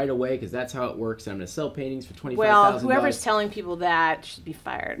gallery right away because that's how it works. And I'm going to sell paintings for $25,000. Well, whoever's telling people that should be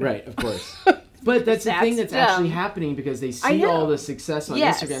fired. Right, of course. But that's the thing that's actually happening because they see all the success on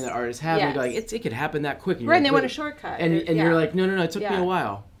Instagram that artists have. And they're like, it could happen that quick. And right, and they want a shortcut. And you're like, no, it took me a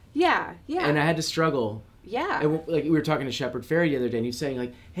while. Yeah, yeah. And I had to struggle. Yeah. And like we were talking to Shepard Fairey the other day, and he was saying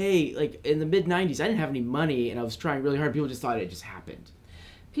like, hey, like in the mid-'90s, I didn't have any money, and I was trying really hard. People just thought it just happened.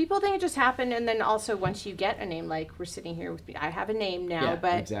 People think it just happened, and then also once you get a name, like we're sitting here with me, I have a name now,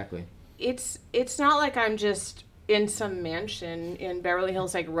 but exactly. It's not like I'm just in some mansion in Beverly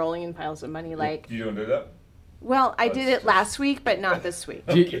Hills, like rolling in piles of money. Like You don't do that? Well, I did it last week, but not this week.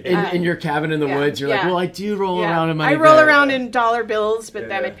 In your cabin in the woods, you're like, well, I do roll around in money. I roll around in dollar bills, but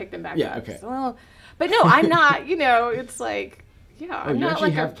then I pick them back up. Yeah, okay. So, well, but no, I'm not, it's like, I'm you not actually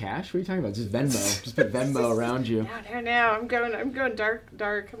like have cash? What are you talking about? Just Venmo. Just put Venmo around you. No. I'm going dark.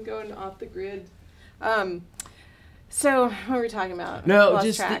 I'm going off the grid. So what were we talking about? No, Lost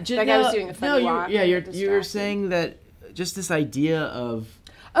just track. That guy was doing a funny walk. You were saying that just this idea of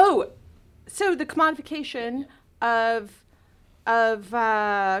so the commodification of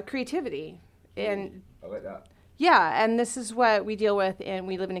creativity, and I like that. Yeah, and this is what we deal with, and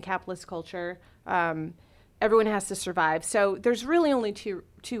we live in a capitalist culture. Everyone has to survive, so there's really only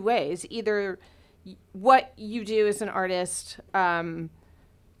two ways: either what you do as an artist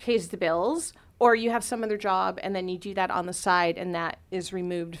pays the bills, or you have some other job and then you do that on the side, and that is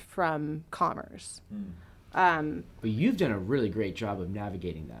removed from commerce. But you've done a really great job of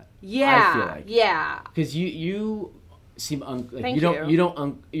navigating that. Yeah, I feel like. Yeah. Because you seem Thank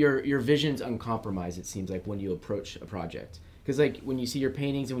your vision's uncompromised. It seems like when you approach a project, because like when you see your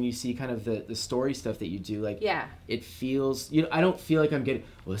paintings and when you see kind of the story stuff that you do, like it feels I don't feel like I'm getting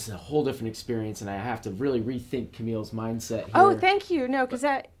this is a whole different experience and I have to really rethink Camille's mindset here. Oh, thank you. No, because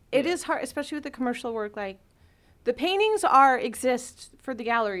it is hard, especially with the commercial work. Like the paintings exist for the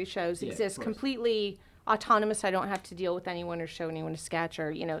gallery shows, exist completely autonomous. I don't have to deal with anyone or show anyone a sketch,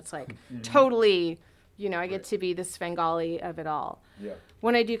 or it's like totally, I get to be the Svengali of it all. Yeah.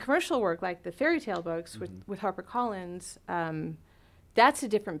 When I do commercial work like the fairy tale books with HarperCollins, that's a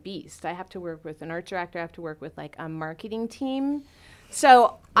different beast. I have to work with an art director. I have to work with like a marketing team.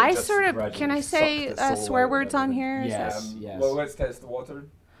 So I sort of, can I say swear words on here? Yes. Well, let's test the water.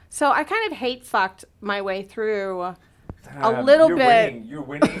 So I kind of hate fucked my way through a little bit. You're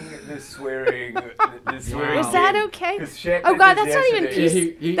winning this swearing. Is that okay? Oh God, that's not even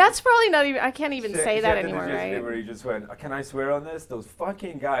PC. That's probably not even. I can't even say that anymore, right? Where he just went, can I swear on this? Those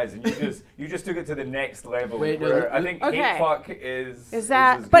fucking guys, and you just took it to the next level. Wait, I think hate fuck is. Is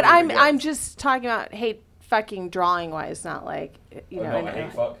that? But I'm just talking about hate fucking drawing wise, not like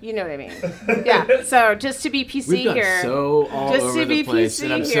hate fuck. You know what I mean? Yeah. So just to be PC We've gone here. so all just over to be the place, PC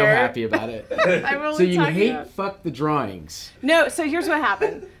and I'm so here. happy about it. So you hate fuck the drawings? No. So here's what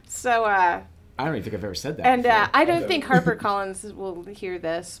happened. So I don't even think I've ever said that. And before. I don't think HarperCollins will hear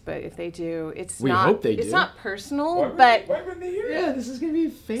this, but if they do, we hope they do. It's not personal, why wouldn't they hear it? Yeah, this is gonna be a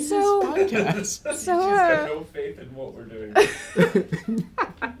famous podcast. You just got no faith in what we're doing.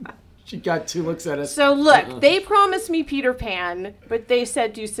 She got 2 looks at us. So look, they promised me Peter Pan, but they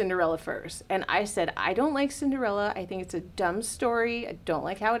said do Cinderella first. And I said, I don't like Cinderella. I think it's a dumb story. I don't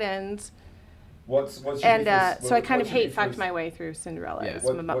like how it ends. So I kind of hate fucked my way through Cinderella. Yeah. Is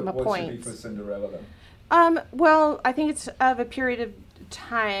my what point. should be for Cinderella then? Well, I think it's of a period of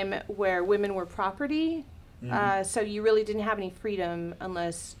time where women were property. So you really didn't have any freedom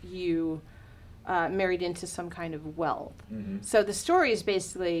unless you married into some kind of wealth. So the story is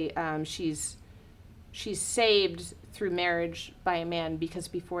basically she's saved through marriage by a man because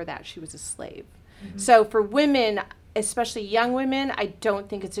before that she was a slave. So for women, especially young women, I don't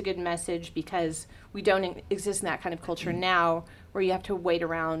think it's a good message because we don't exist in that kind of culture now where you have to wait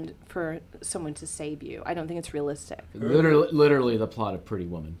around for someone to save you. I don't think it's realistic. Literally the plot of Pretty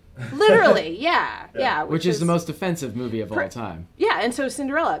Woman. Literally, yeah. Which is the most offensive movie of all time. Yeah, and so is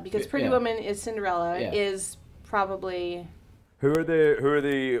Cinderella, because Pretty Woman is Cinderella, is probably... Who are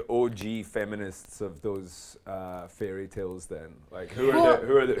the OG feminists of those fairy tales then? Like who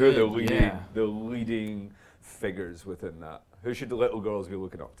are the leading figures within that? Who should the little girls be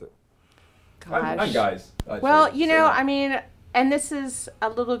looking up to? Gosh. And guys. Actually. Well, I mean, and this is a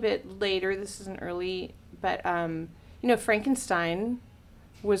little bit later. This isn't early, but Frankenstein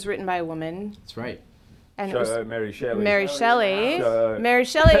was written by a woman. That's right. And it was Mary Shelley. Mary Shelley,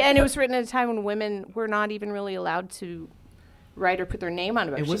 and it was written at a time when women were not even really allowed to write or put their name on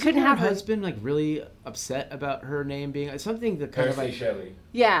a book. And she couldn't her have husband like really upset about her name being something that kind of like Shelley.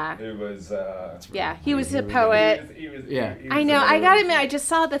 Yeah. Who was he was a poet. He was I know. I gotta admit, I just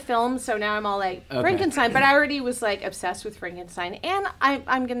saw the film, so now I'm all like Frankenstein. But I already was like obsessed with Frankenstein, and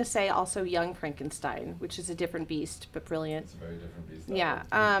I'm gonna say also Young Frankenstein, which is a different beast but brilliant. It's a very different beast. Yeah.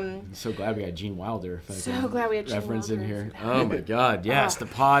 I'm so glad we had Gene Wilder. So glad we had Gene reference Wilder in here. Oh my God! Yes, the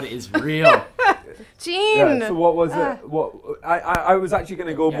pod is real. Gene. Yeah, so what was it? What I was actually going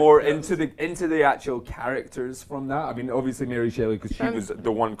to go more into the actual characters from that. I mean, obviously Mary Shelley, because she was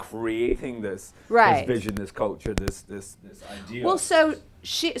the one creating this vision, this culture, this idea. Well, so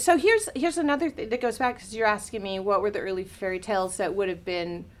here's another thing that goes back, because you're asking me what were the early fairy tales that would have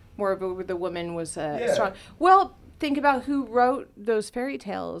been more of where the woman was strong. Well, think about who wrote those fairy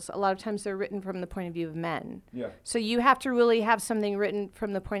tales. A lot of times they're written from the point of view of men. Yeah. So you have to really have something written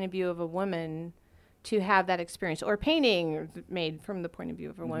from the point of view of a woman to have that experience, or painting made from the point of view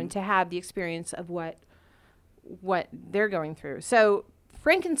of a woman to have the experience of what they're going through. So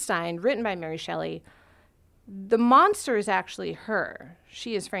Frankenstein, written by Mary Shelley, the monster is actually her.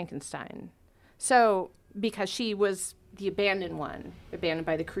 She is Frankenstein. So because she was the abandoned one, abandoned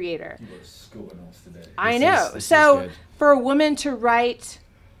by the creator. You were schooling us today. I know. So for a woman to write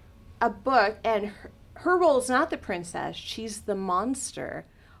a book, and her role is not the princess, she's the monster.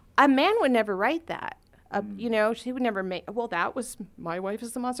 A man would never write that. She would never make, well, that was my wife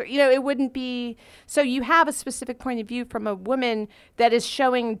is the monster. It wouldn't be. So you have a specific point of view from a woman that is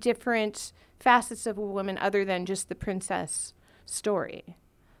showing different facets of a woman other than just the princess story.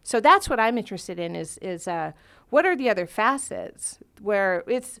 So that's what I'm interested in is what are the other facets where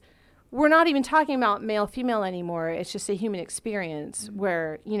we're not even talking about male, female anymore. It's just a human experience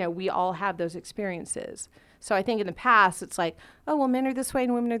where, we all have those experiences. So I think in the past, it's like, oh, well, men are this way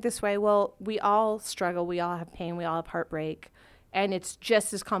and women are this way. Well, we all struggle. We all have pain. We all have heartbreak. And it's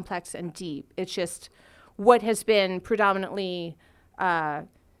just as complex and deep. It's just what has been predominantly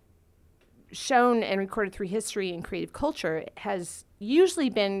shown and recorded through history and creative culture has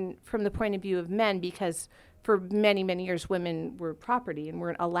usually been from the point of view of men, because for many, many years, women were property and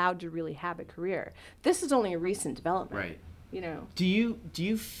weren't allowed to really have a career. This is only a recent development. Right. Do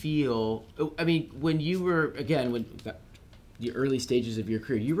you feel, I mean, when you were, again, the early stages of your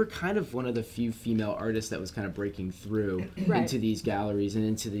career, you were kind of one of the few female artists that was kind of breaking through into these galleries and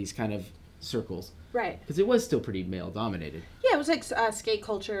into these kind of circles. Right. Because it was still pretty male dominated. Yeah, it was like skate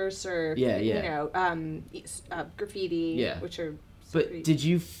culture, surf, graffiti, which are... But did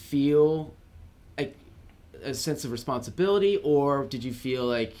you feel like a sense of responsibility, or did you feel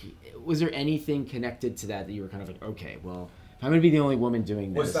like, was there anything connected to that you were kind of like, okay, well, if I'm going to be the only woman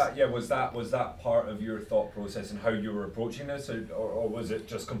doing this? Was that part of your thought process and how you were approaching this, or was it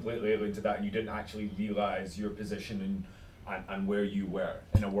just completely alien to that and you didn't actually realize your position and where you were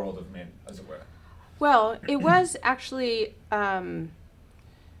in a world of men, as it were? Well, it was actually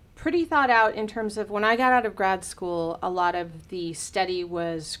pretty thought out in terms of when I got out of grad school, a lot of the study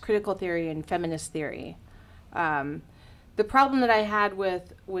was critical theory and feminist theory. The problem that I had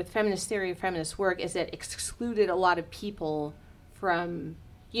with feminist theory and feminist work is that it excluded a lot of people from,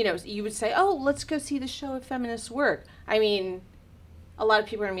 you would say, oh, let's go see the show of feminist work. I mean, a lot of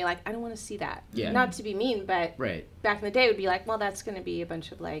people are going to be like, I don't want to see that. Yeah. Not to be mean, but back in the day it would be like, well, that's going to be a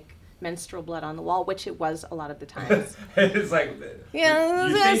bunch of like menstrual blood on the wall, which it was a lot of the times. It's like, you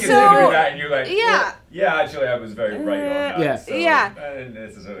think so, that and you're like, yeah, actually I was very right on that. So I didn't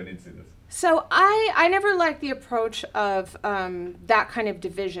necessarily need to see this. So I never liked the approach of that kind of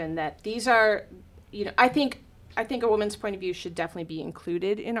division, that these are I think a woman's point of view should definitely be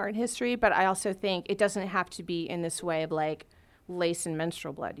included in art history, but I also think it doesn't have to be in this way of like lace and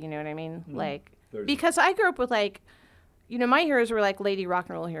menstrual blood. You know what I mean? Like, because I grew up with like, my heroes were like lady rock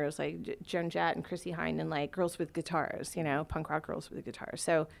and roll heroes, like Joan Jett and Chrissie Hynde, and like girls with guitars, punk rock girls with guitars.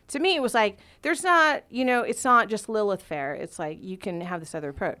 So to me, it was like, there's not, it's not just Lilith Fair. It's like, you can have this other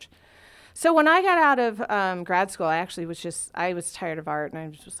approach. So when I got out of grad school, I actually I was tired of art, and I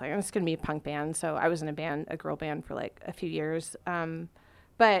was just like, I'm just going to be a punk band. So I was in a girl band for like a few years.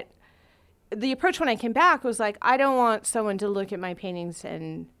 But the approach when I came back was like, I don't want someone to look at my paintings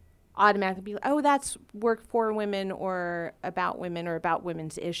and automatically be like, oh, that's work for women or about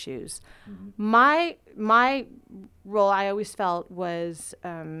women's issues. My role, I always felt, was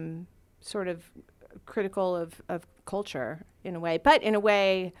sort of critical of culture in a way, but in a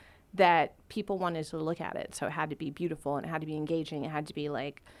way that people wanted to look at it. So it had to be beautiful, and it had to be engaging. It had to be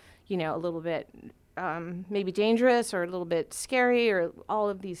like, a little bit maybe dangerous or a little bit scary or all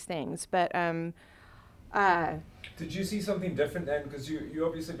of these things. But did you see something different then? Because you're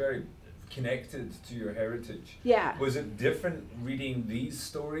obviously very connected to your heritage. Yeah. Was it different reading these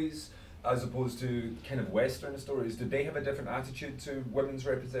stories as opposed to kind of Western stories? Did they have a different attitude to women's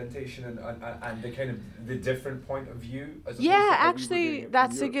representation and the kind of the different point of view? Yeah, actually,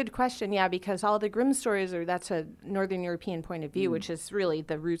 that's a good question. Yeah, because all the Grimm stories that's a Northern European point of view, which is really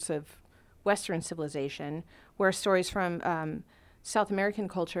the roots of Western civilization, where stories from South American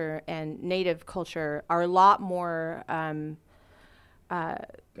culture and Native culture are a lot more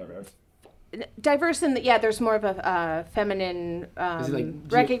diverse in there's more of a feminine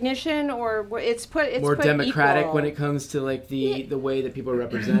recognition, or it's more put democratic equal. when it comes to like the way that people are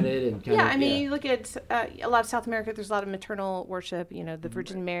represented and you look at a lot of South America. There's a lot of maternal worship, the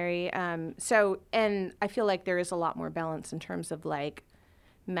Virgin Mary. So, and I feel like there is a lot more balance in terms of like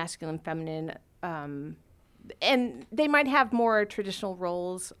masculine, feminine, and they might have more traditional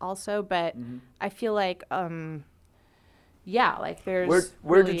roles also, but I feel like like there's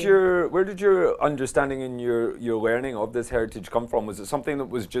where did your understanding and your learning of this heritage come from? Was it something that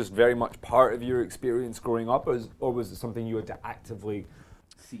was just very much part of your experience growing up, or was it something you had to actively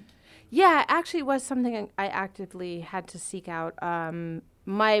seek? Yeah, actually it was something I actively had to seek out.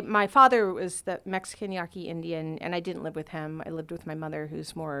 My father was the Mexican Yaqui Indian, and I didn't live with him. I lived with my mother,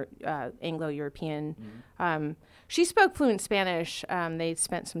 who's more Anglo-European. She spoke fluent Spanish. They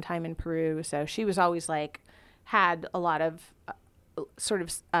spent some time in Peru, so she was always like, had a lot of sort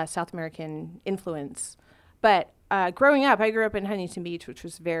of South American influence. But growing up, I grew up in Huntington Beach, which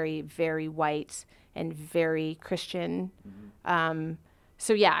was very, very white and very Christian.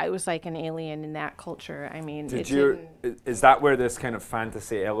 So yeah, I was like an alien in that culture. I mean, is that where this kind of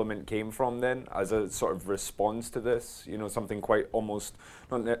fantasy element came from then, as a sort of response to this? Something quite almost,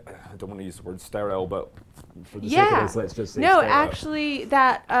 I don't want to use the word sterile, but for the sake of this, let's just say no, sterile. Actually,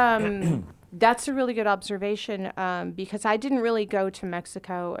 that that's a really good observation, because I didn't really go to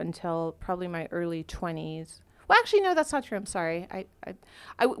Mexico until probably my early 20s. Well, actually, no, that's not true. I'm sorry.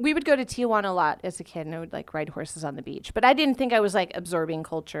 We would go to Tijuana a lot as a kid, and I would like ride horses on the beach. But I didn't think I was like absorbing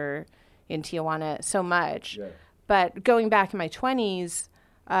culture in Tijuana so much. Yeah. But going back in my 20s,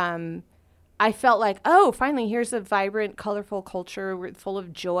 I felt like, oh, finally, here's a vibrant, colorful culture full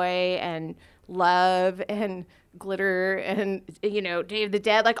of joy and love and glitter and, Day of the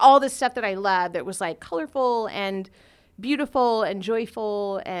Dead, like all this stuff that I loved that was like colorful and beautiful and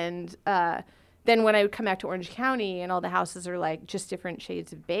joyful. And then when I would come back to Orange County and all the houses are like just different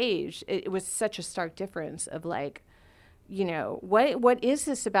shades of beige, it was such a stark difference of like, what is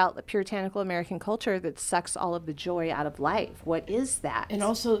this about the puritanical American culture that sucks all of the joy out of life? What is that? And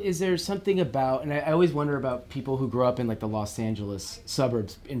also, is there something about, and I always wonder about people who grow up in like the Los Angeles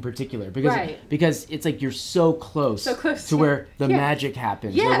suburbs in particular, because it's like you're so close to where the magic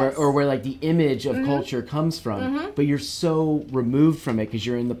happens, or where like the image of culture comes from, but you're so removed from it because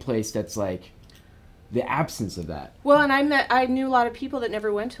you're in the place that's like the absence of that. Well, and I knew a lot of people that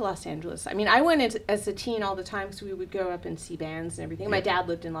never went to Los Angeles. I mean, I went as a teen all the time because we would go up and see bands and everything. Yeah. My dad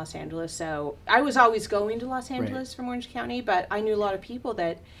lived in Los Angeles, so I was always going to Los Angeles from Orange County, but I knew a lot of people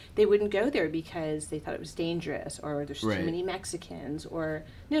that they wouldn't go there because they thought it was dangerous, or there's too many Mexicans, or,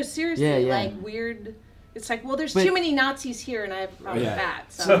 no, seriously, like weird... It's like, well, there's too many Nazis here, and I have a problem with that.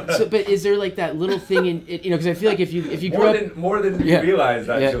 So, but is there like that little thing in it? Because I feel like if you grew up more than you realized,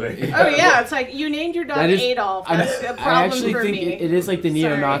 actually. Oh yeah, it's like you named your dog Adolf. That's a problem I actually for think me. it is like the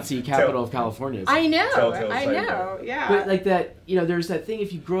neo-Nazi capital of California. I know, yeah. But like that, there's that thing.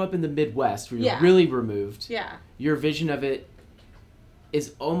 If you grow up in the Midwest, where you're really removed, your vision of it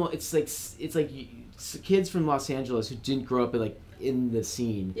is almost. It's like kids from Los Angeles who didn't grow up in the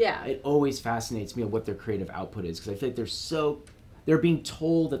scene, Yeah. it always fascinates me what their creative output is, because I feel like they're being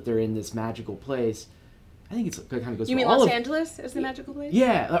told that they're in this magical place. I think it kind of goes. You for mean all Los of, Angeles as the magical place?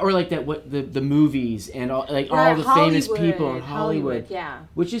 Yeah, or like that. What the movies and all Right, all the famous Hollywood, people in Hollywood, yeah.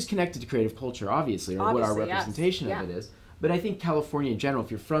 which is connected to creative culture, obviously, or what our Obviously, yes. representation Yeah. of it is. But I think California in general, if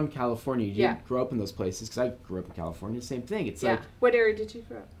you're from California, you Yeah. didn't grow up in those places, because I grew up in California, same thing. It's Yeah. like What area did you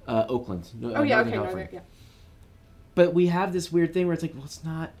grow up? Oakland. Oh yeah, Northern okay, California. Northern, yeah. But we have this weird thing where it's like, well, it's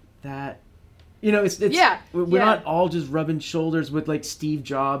not that. You know, it's Yeah, we're yeah. not all just rubbing shoulders with like Steve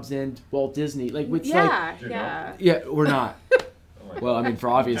Jobs and Walt Disney. Like, it's Yeah, You're yeah. yeah, we're not. Oh my Well, I mean, for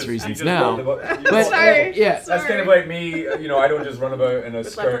obvious Just- reasons you just now. rolled about- But Sorry. yeah, That's kind of like me, you know, I don't just run about in a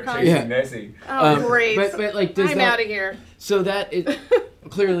skirt leprechauns? chasing Yeah. Nessie. Oh, great. But like, does I'm that, out of here. so that it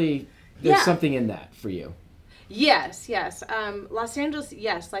clearly there's Yeah. something in that for you. Yes, yes. Los Angeles,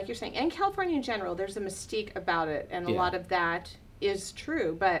 yes, like you're saying, and California in general, there's a mystique about it, and a Yeah. lot of that is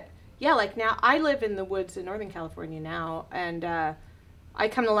true. But yeah, like now, I live in the woods in Northern California now, and I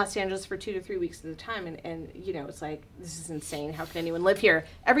come to Los Angeles for 2 to 3 weeks at a time, and you know, it's like, this is insane. How can anyone live here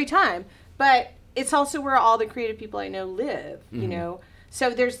every time? But it's also where all the creative people I know live, you know?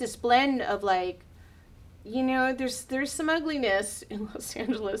 So there's this blend of like, you know, there's some ugliness in Los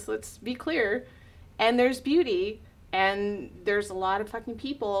Angeles, let's be clear. And there's beauty, and there's a lot of fucking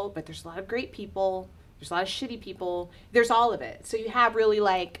people, but there's a lot of great people. There's a lot of shitty people. There's all of it. So you have really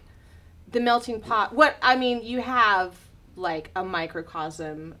like the melting pot. You have like a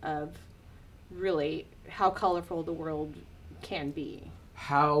microcosm of really how colorful the world can be.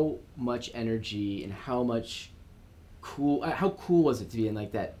 How much energy and how cool was it to be in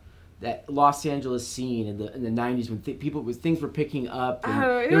like that Los Angeles scene in the 90s when things were picking up, and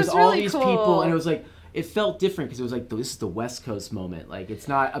Oh, it there was was all really these cool. people, and it was like, it felt different because it was like, this is the West Coast moment. Like, it's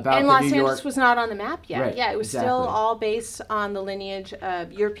not about And the Los New Angeles York. was not on the map yet. Right, Yeah, it was still exactly. all based on the lineage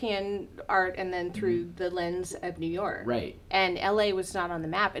of European art and then through the lens of New York. Right. And LA was not on the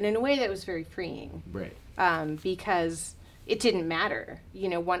map. And in a way that was very freeing. Right. Because it didn't matter. You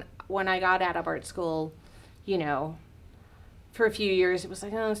know, when I got out of art school, you know, for a few years, it was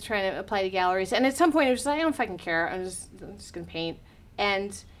like, I was trying to apply to galleries. And at some point, it was like, I don't fucking care. I'm just going to paint.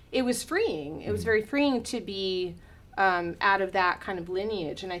 And it was freeing. It was very freeing to be out of that kind of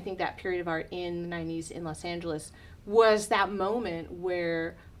lineage. And I think that period of art in the 90s in Los Angeles was that moment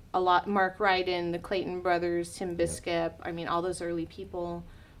where Mark Ryden, the Clayton brothers, Tim Biscup, I mean, all those early people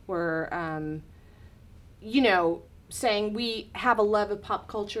were, you know, saying we have a love of pop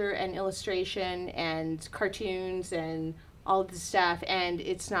culture and illustration and cartoons and all of this stuff, and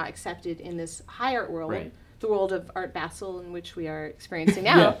it's not accepted in this high art world, Right. the world of Art Basel in which we are experiencing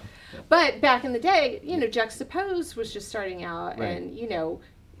now. Yeah. But back in the day, you know, Juxtapose was just starting out, Right. and, you know,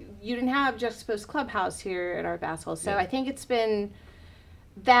 you didn't have Juxtapose Clubhouse here at Art Basel. So Yeah. I think it's been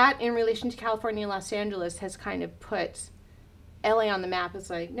that in relation to California and Los Angeles has kind of put LA on the map as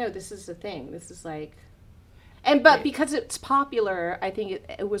like, no, this is a thing. This is like, but Right. because it's popular, I think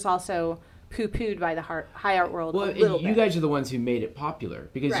it was also poo-pooed by the high art world Well, a little you bit. guys are the ones who made it popular,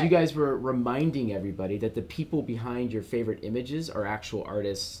 because you Right. guys were reminding everybody that the people behind your favorite images are actual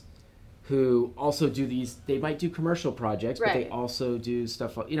artists who also do these. They might do commercial projects, but they Right. also do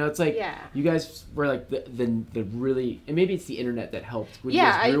stuff. You know, it's like, Yeah. you guys were like the really, and maybe it's the internet that helped. When you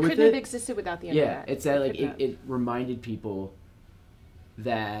Yeah, guys I grew with couldn't have it. existed without the Yeah, internet. it's that like Look at it reminded people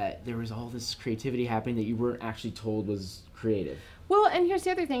that there was all this creativity happening that you weren't actually told was creative. Well, and here's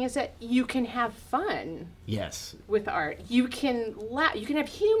the other thing is that you can have fun Yes. with art. You can laugh. You can have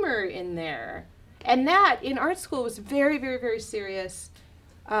humor in there. And that, in art school, was very, very, very serious.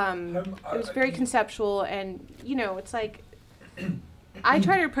 It was very conceptual. And, you know, it's like, I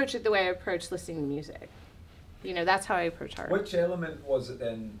try to approach it the way I approach listening to music. You know, that's how I approach art. Which element was it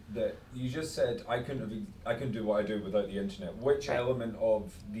then that you just said I couldn't do what I do without the internet? Which Right. element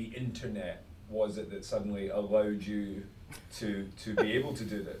of the internet was it that suddenly allowed you to be able to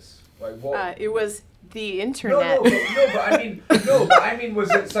do this? Like what? It was the internet. But I mean, was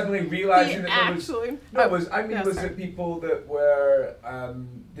it suddenly realizing that there was? Actually. Was sorry. it people that were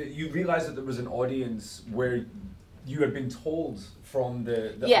that you realized that there was an audience where you had been told from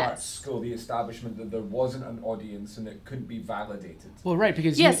the Yes. art school, the establishment, that there wasn't an audience and it couldn't be validated? Well, right,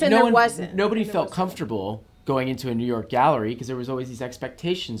 because Yes, and there wasn't. Nobody There felt wasn't. comfortable going into a New York gallery because there was always these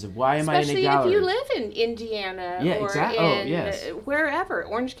expectations of why am I in a Especially gallery? if you live in Indiana Yeah, or exact- oh, in yes. wherever,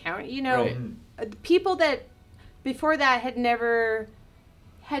 Orange County, you know, Right. People that before that had never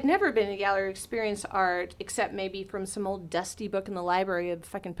been in a gallery or experienced art except maybe from some old dusty book in the library of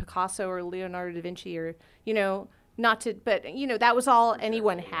fucking Picasso or Leonardo da Vinci or, you know, but, you know, that was all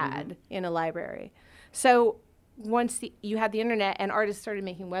anyone had in a library. So you had the internet and artists started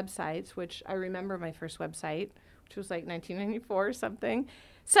making websites, which I remember my first website, which was like 1994 or something.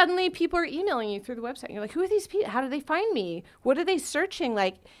 Suddenly people are emailing you through the website. And you're like, who are these people? How do they find me? What are they searching?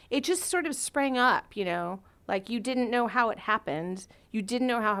 Like, it just sort of sprang up, you know? Like, you didn't know how it happened. You didn't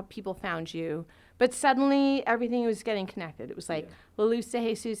know how people found you. But suddenly everything was getting connected. It was like La Luz de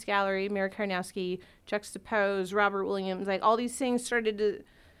Jesus Gallery, Mary Karnowski, Juxtapose, Robert Williams. Like, all these things started to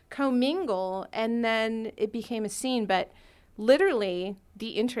commingle, and then it became a scene. But literally,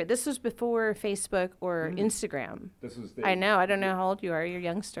 this was before Facebook or Instagram. This was I know. I don't know how old you are. You're a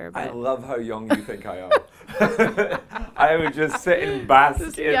youngster. But I love how young you think I am. I would just sit and bask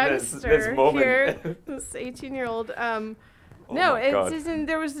this in this moment. Here, this 18-year-old.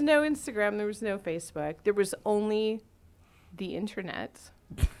 There was no Instagram. There was no Facebook. There was only the internet.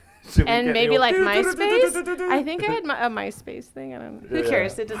 And maybe like MySpace. I think I had a MySpace thing. I don't know. Who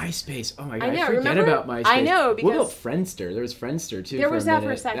cares? It doesn't. MySpace. Oh my god! I know, I forget remember? about MySpace. I know, What about because- Friendster? There was Friendster too. There for was a that minute.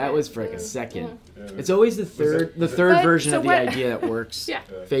 for a second. That was for like a second. Yeah. It's always the third But- version so of the what- idea that works. Yeah.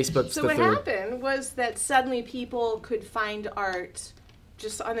 Facebook's So the what third. happened was that suddenly people could find art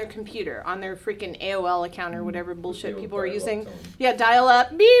just on their computer, on their freaking AOL account or whatever bullshit old people were dial-up using. tone. Yeah, dial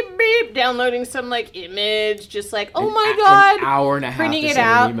up, beep, beep, downloading some like image, just like, oh my An God. hour and a half Printing to it send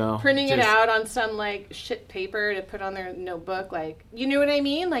out, an email. printing it Just- out on some like shit paper to put on their notebook. Like, you know what I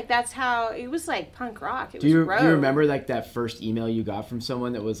mean? Like, that's how it was, like punk rock. It Do was you rogue. remember like that first email you got from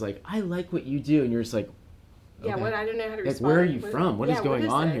someone that was like, I like what you do, and you're just like, Yeah, okay. what? I don't know how to Like, respond. where are you from? What is going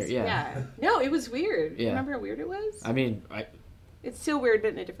on this? here? Yeah. No, it was weird. Yeah. Remember how weird it was? I mean, It's still weird, but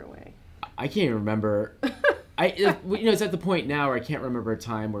in a different way. I can't even remember. It's at the point now where I can't remember a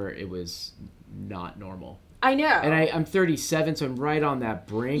time where it was not normal. I know. And I'm 37, so I'm right on that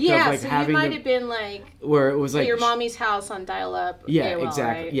brink yeah, of like so having you might have been like where it was at like your mommy's house on dial-up. Yeah, AOL,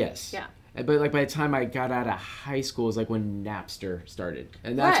 exactly. right? Yes. Yeah. But like by the time I got out of high school is like when Napster started,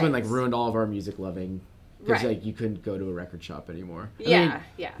 and that's when Right. like ruined all of our music loving because Right. like you couldn't go to a record shop anymore. Yeah,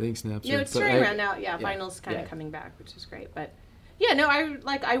 yeah. Thanks Napster. No, it's But, turning like, around now. Yeah, yeah, vinyl's kind of yeah. coming back, which is great. But yeah, no,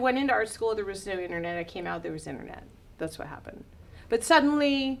 I went into art school. There was no internet. I came out. There was internet. That's what happened. But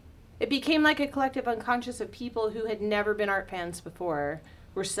suddenly, it became like a collective unconscious of people who had never been art fans before.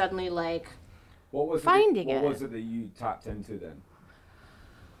 Were suddenly like, What was Finding it? it. What was it that you tapped into then?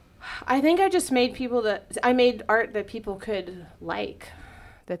 I think I just made I made art that people could like,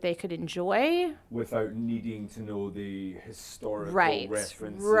 that they could enjoy. Without needing to know the historical Right,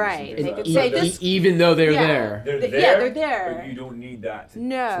 references. right. And They things could like say that. this- even though they're Yeah. there. They're Yeah, there. they're there. But you don't need that.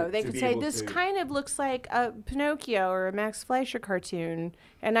 No, to they could be say able this to- kind of looks like a Pinocchio or a Max Fleischer cartoon,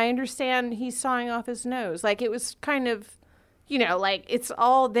 and I understand he's sawing off his nose. Like, it was kind of, like it's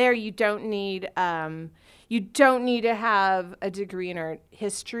all there. You don't need to have a degree in art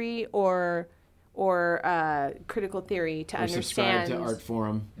history or critical theory to Or subscribe understand. to Art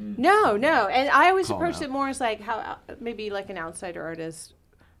Forum. No, and I always Call approached out. it more as like how maybe like an outsider artist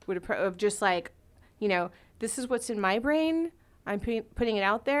would approach, of just like, this is what's in my brain. I'm putting it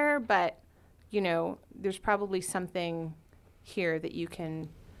out there, but there's probably something here that you can.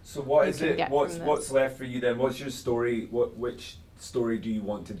 So what you is can it? get What's from what's this. left for you then? What's your story? Which story do you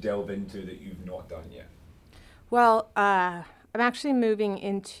want to delve into that you've not done yet? Well, I'm actually moving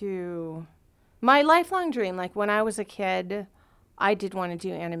into my lifelong dream. Like when I was a kid, I did want to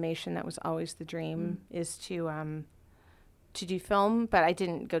do animation. That was always the dream, is to do film, but I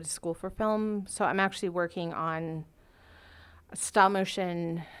didn't go to school for film. So I'm actually working on a stop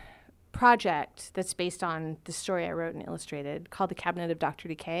motion project that's based on the story I wrote and illustrated called The Cabinet of Dr.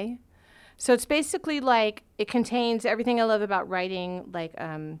 Decay. So it's basically like, it contains everything I love about writing, like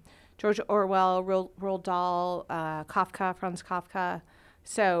George Orwell, Roald Dahl, Kafka, Franz Kafka.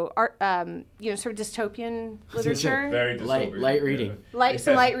 So art, sort of dystopian literature, Very Light dystopian, reading.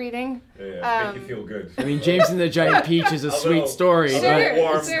 some light reading. Yeah, make you feel good. I mean, James and the Giant Peach is a sweet little- story, a Sure. little but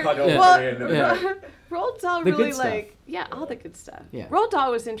warm Sure. cuddle Well- at the end of the Yeah. night. Roald Dahl The really good stuff. all the good stuff. Yeah. Roald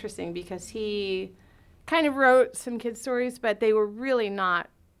Dahl was interesting because he kind of wrote some kid stories, but they were really not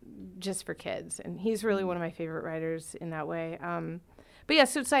just for kids. And he's really one of my favorite writers in that way. But yeah,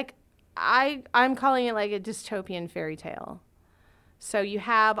 so it's like, I'm calling it like a dystopian fairy tale. So you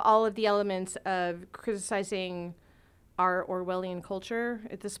have all of the elements of criticizing our Orwellian culture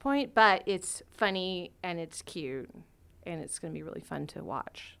at this point, but it's funny and it's cute and it's going to be really fun to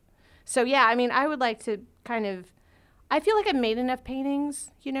watch. So yeah, I mean, I would like to I feel like I've made enough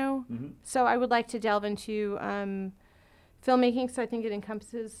paintings, so I would like to delve into filmmaking. So I think it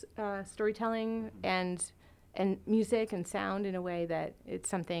encompasses storytelling and and music and sound in a way that it's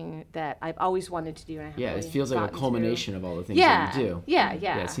something that I've always wanted to do. And I haven't Yeah, it really feels like a gotten to. culmination of all the things Yeah, that you do. yeah.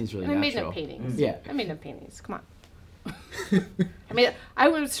 Yeah, it seems really And I made natural. enough paintings. Yeah. I made enough paintings. Come on. I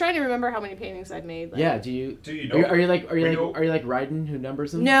was trying to remember how many paintings I've made. Like, Yeah, do you know? Are you like We know- Ryden who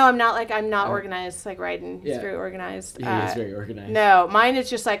numbers them? No, I'm not organized like Ryden. He's Yeah. very organized. Yeah, he's very organized. No, mine is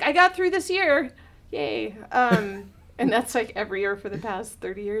just like I got through this year. Yay. And that's like every year for the past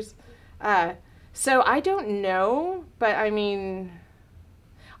 30 years. So I don't know, but I mean,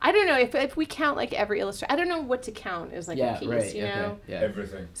 I don't know if we count like every illustration. I don't know what to count as like a piece, right. you know? Yeah.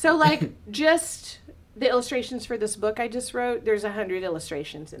 Everything. So like just the illustrations for this book I just wrote, there's 100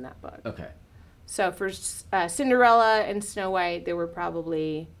 illustrations in that book. Okay. So for Cinderella and Snow White, there were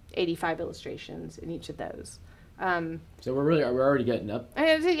probably 85 illustrations in each of those. So we're already getting up.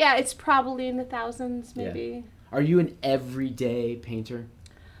 And yeah, it's probably in the thousands, maybe. Are you an everyday painter?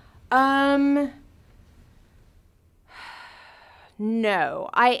 No,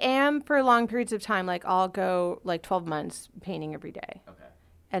 I am for long periods of time. Like I'll go like 12 months painting every day. Okay.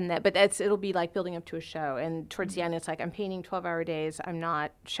 And but it'll be like building up to a show. And towards the end, it's like I'm painting 12-hour days. I'm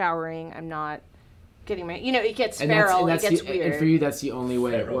not showering. I'm not getting my, it gets feral. It gets weird. And for you, that's the only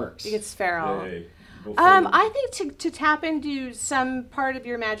way it Feral. works. It gets feral. Hey, go forward. I think to tap into some part of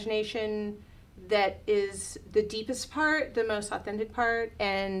your imagination that is the deepest part, the most authentic part,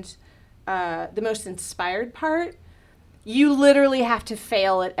 and the most inspired part, you literally have to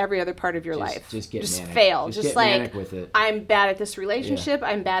fail at every other part of your life. Just get manic. fail. Just Just get like manic with it. I'm bad at this relationship.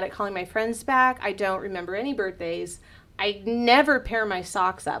 I'm bad at calling my friends back. I don't remember any birthdays. I never pair my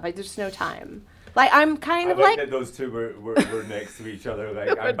socks up. There's no time. Like I'm kind of like like that those two were next to each other.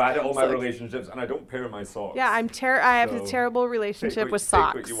 Like I'm bad at all my Socks. relationships, and I don't pair my socks. yeah. I have a So, terrible relationship with Take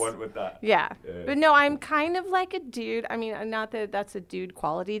socks. what you want with that. Yeah. Yeah. But no, I'm kind of like a dude. I mean, not that that's a dude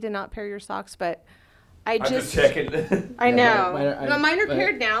quality to not pair your socks, but I'm just checking. I know. mine are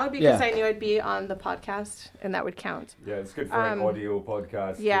paired now because yeah. I knew I'd be on the podcast and that would count. Yeah, it's good for an audio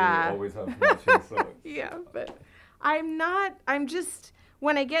podcast. yeah. To always have matching socks. Yeah, but I'm just,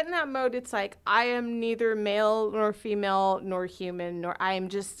 when I get in that mode, it's like I am neither male nor female nor human, nor I am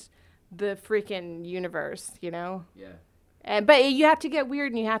just the freaking universe, Yeah. But you have to get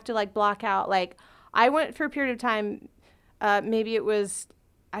weird and you have to like block out. Like I went for a period of time,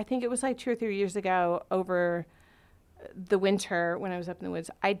 I think it was like 2 or 3 years ago over the winter when I was up in the woods.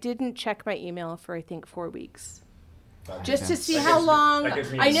 I didn't check my email for I think 4 weeks. Just to see how long. that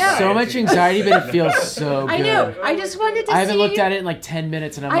gives me I know. anxiety. So much anxiety, but it feels so good. I know. I just wanted to see. I haven't looked at it in like 10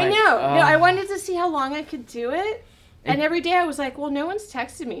 minutes, and I'm I like, know. oh. No, I wanted to see how long I could do it. And every day I was like, well, no one's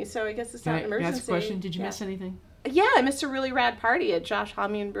texted me, so I guess it's Can not an I emergency. ask a question? Did you miss anything? Yeah, I missed a really rad party at Josh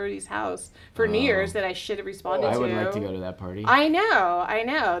Homme and Brody's house for New Year's that I should have responded to. I would like to go to that party. I know.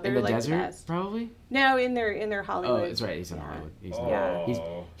 They're in the like desert, the best. probably? No, in their Oh, Hollywood. that's right. He's in Hollywood. He's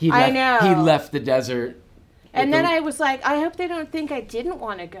Oh. He I left, He know. left the desert. And then I was like, I hope they don't think I didn't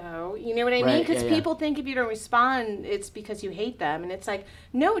want to go. You know what I mean? Right, Because yeah, yeah. people think if you don't respond, it's because you hate them. And it's like,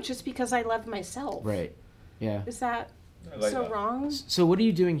 no, it's just because I love myself. Right. Yeah. Is that I like so that. wrong? So what are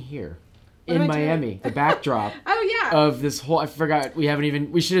you doing here? What In am I doing? Miami, the backdrop Oh, yeah. of this whole. I forgot. We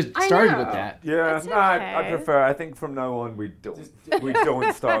should have I started know. with that. Yeah, That's I okay. prefer. I think from now on we don't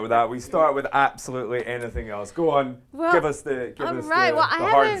start with that. We start with absolutely anything else. Go on, Well, give us the well, the I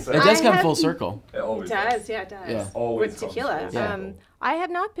hard haven't- sell. It does I come have- full circle. It always It does, yeah, it does. Yeah. Always With comes tequila. full circle. I have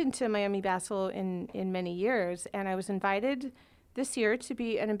not been to Miami Basel in many years, and I was invited this year to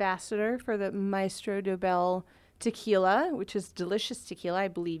be an ambassador for the Maestro Dobel tequila, which is delicious tequila. I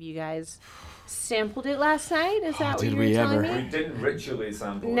believe you guys sampled it last night. Is that what did you were we telling ever? me? We didn't ritually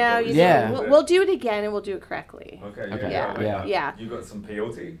sample it. No, but we you Yeah. didn't. sampled We'll it. do it again, and we'll do it correctly. Okay, Okay, yeah, I like yeah. that. Yeah. You got some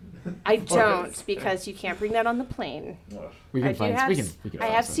peyote? I don't because you can't bring that on the plane. We I can do find. have, We can I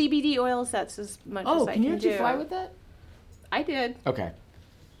find have some. CBD oils. That's as much Oh, as I can you can actually do. fly with that? I did. Okay.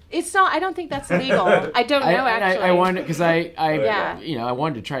 It's not. I don't think that's legal. I don't know actually. I wanted because Yeah. I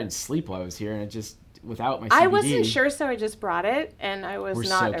wanted to try and sleep while I was here, and it just without my CBD. I wasn't sure, so I just brought it, and I was We're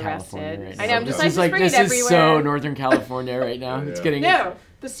not so California arrested. right I now. know. I'm just this like, is just bring it this is everywhere. so Northern California right now. It's Yeah. getting No,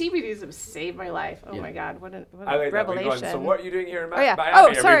 the CBDs have saved my life. Oh Yeah. my God, what a I like that. We've revelation! gone, so what are you doing here in Oh, yeah. Miami? Oh,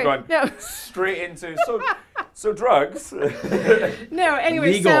 And sorry. We've gone No. straight into so drugs. No,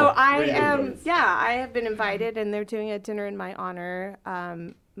 anyway, Legal. so I Legal am. drugs. Yeah, I have been invited, and they're doing a dinner in my honor,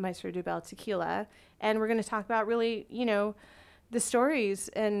 Maestro Dobel Tequila, and we're going to talk about really, the stories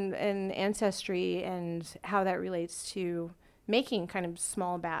and ancestry and how that relates to making kind of a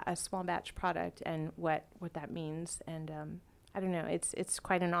small batch product and what that means. And I don't know, it's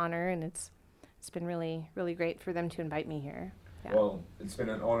quite an honor, and it's been really, really great for them to invite me here. Yeah. Well, it's been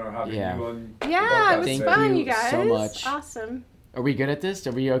an honor having Yeah. you on. the Yeah, podcast it was today. fun, you you guys. so much. Awesome. Are we good at this?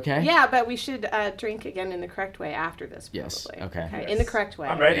 Are we okay? Yeah, but we should drink again in the correct way after this, Yes, probably. okay. In Yes. the correct way.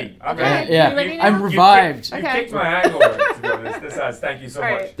 I'm ready. I'm Okay. ready. Yeah, You ready now? I'm revived. You Okay. kicked my hangover, to be honest. Thank you so All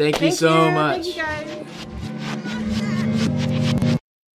much. right. Thank you so much. Thank you, guys.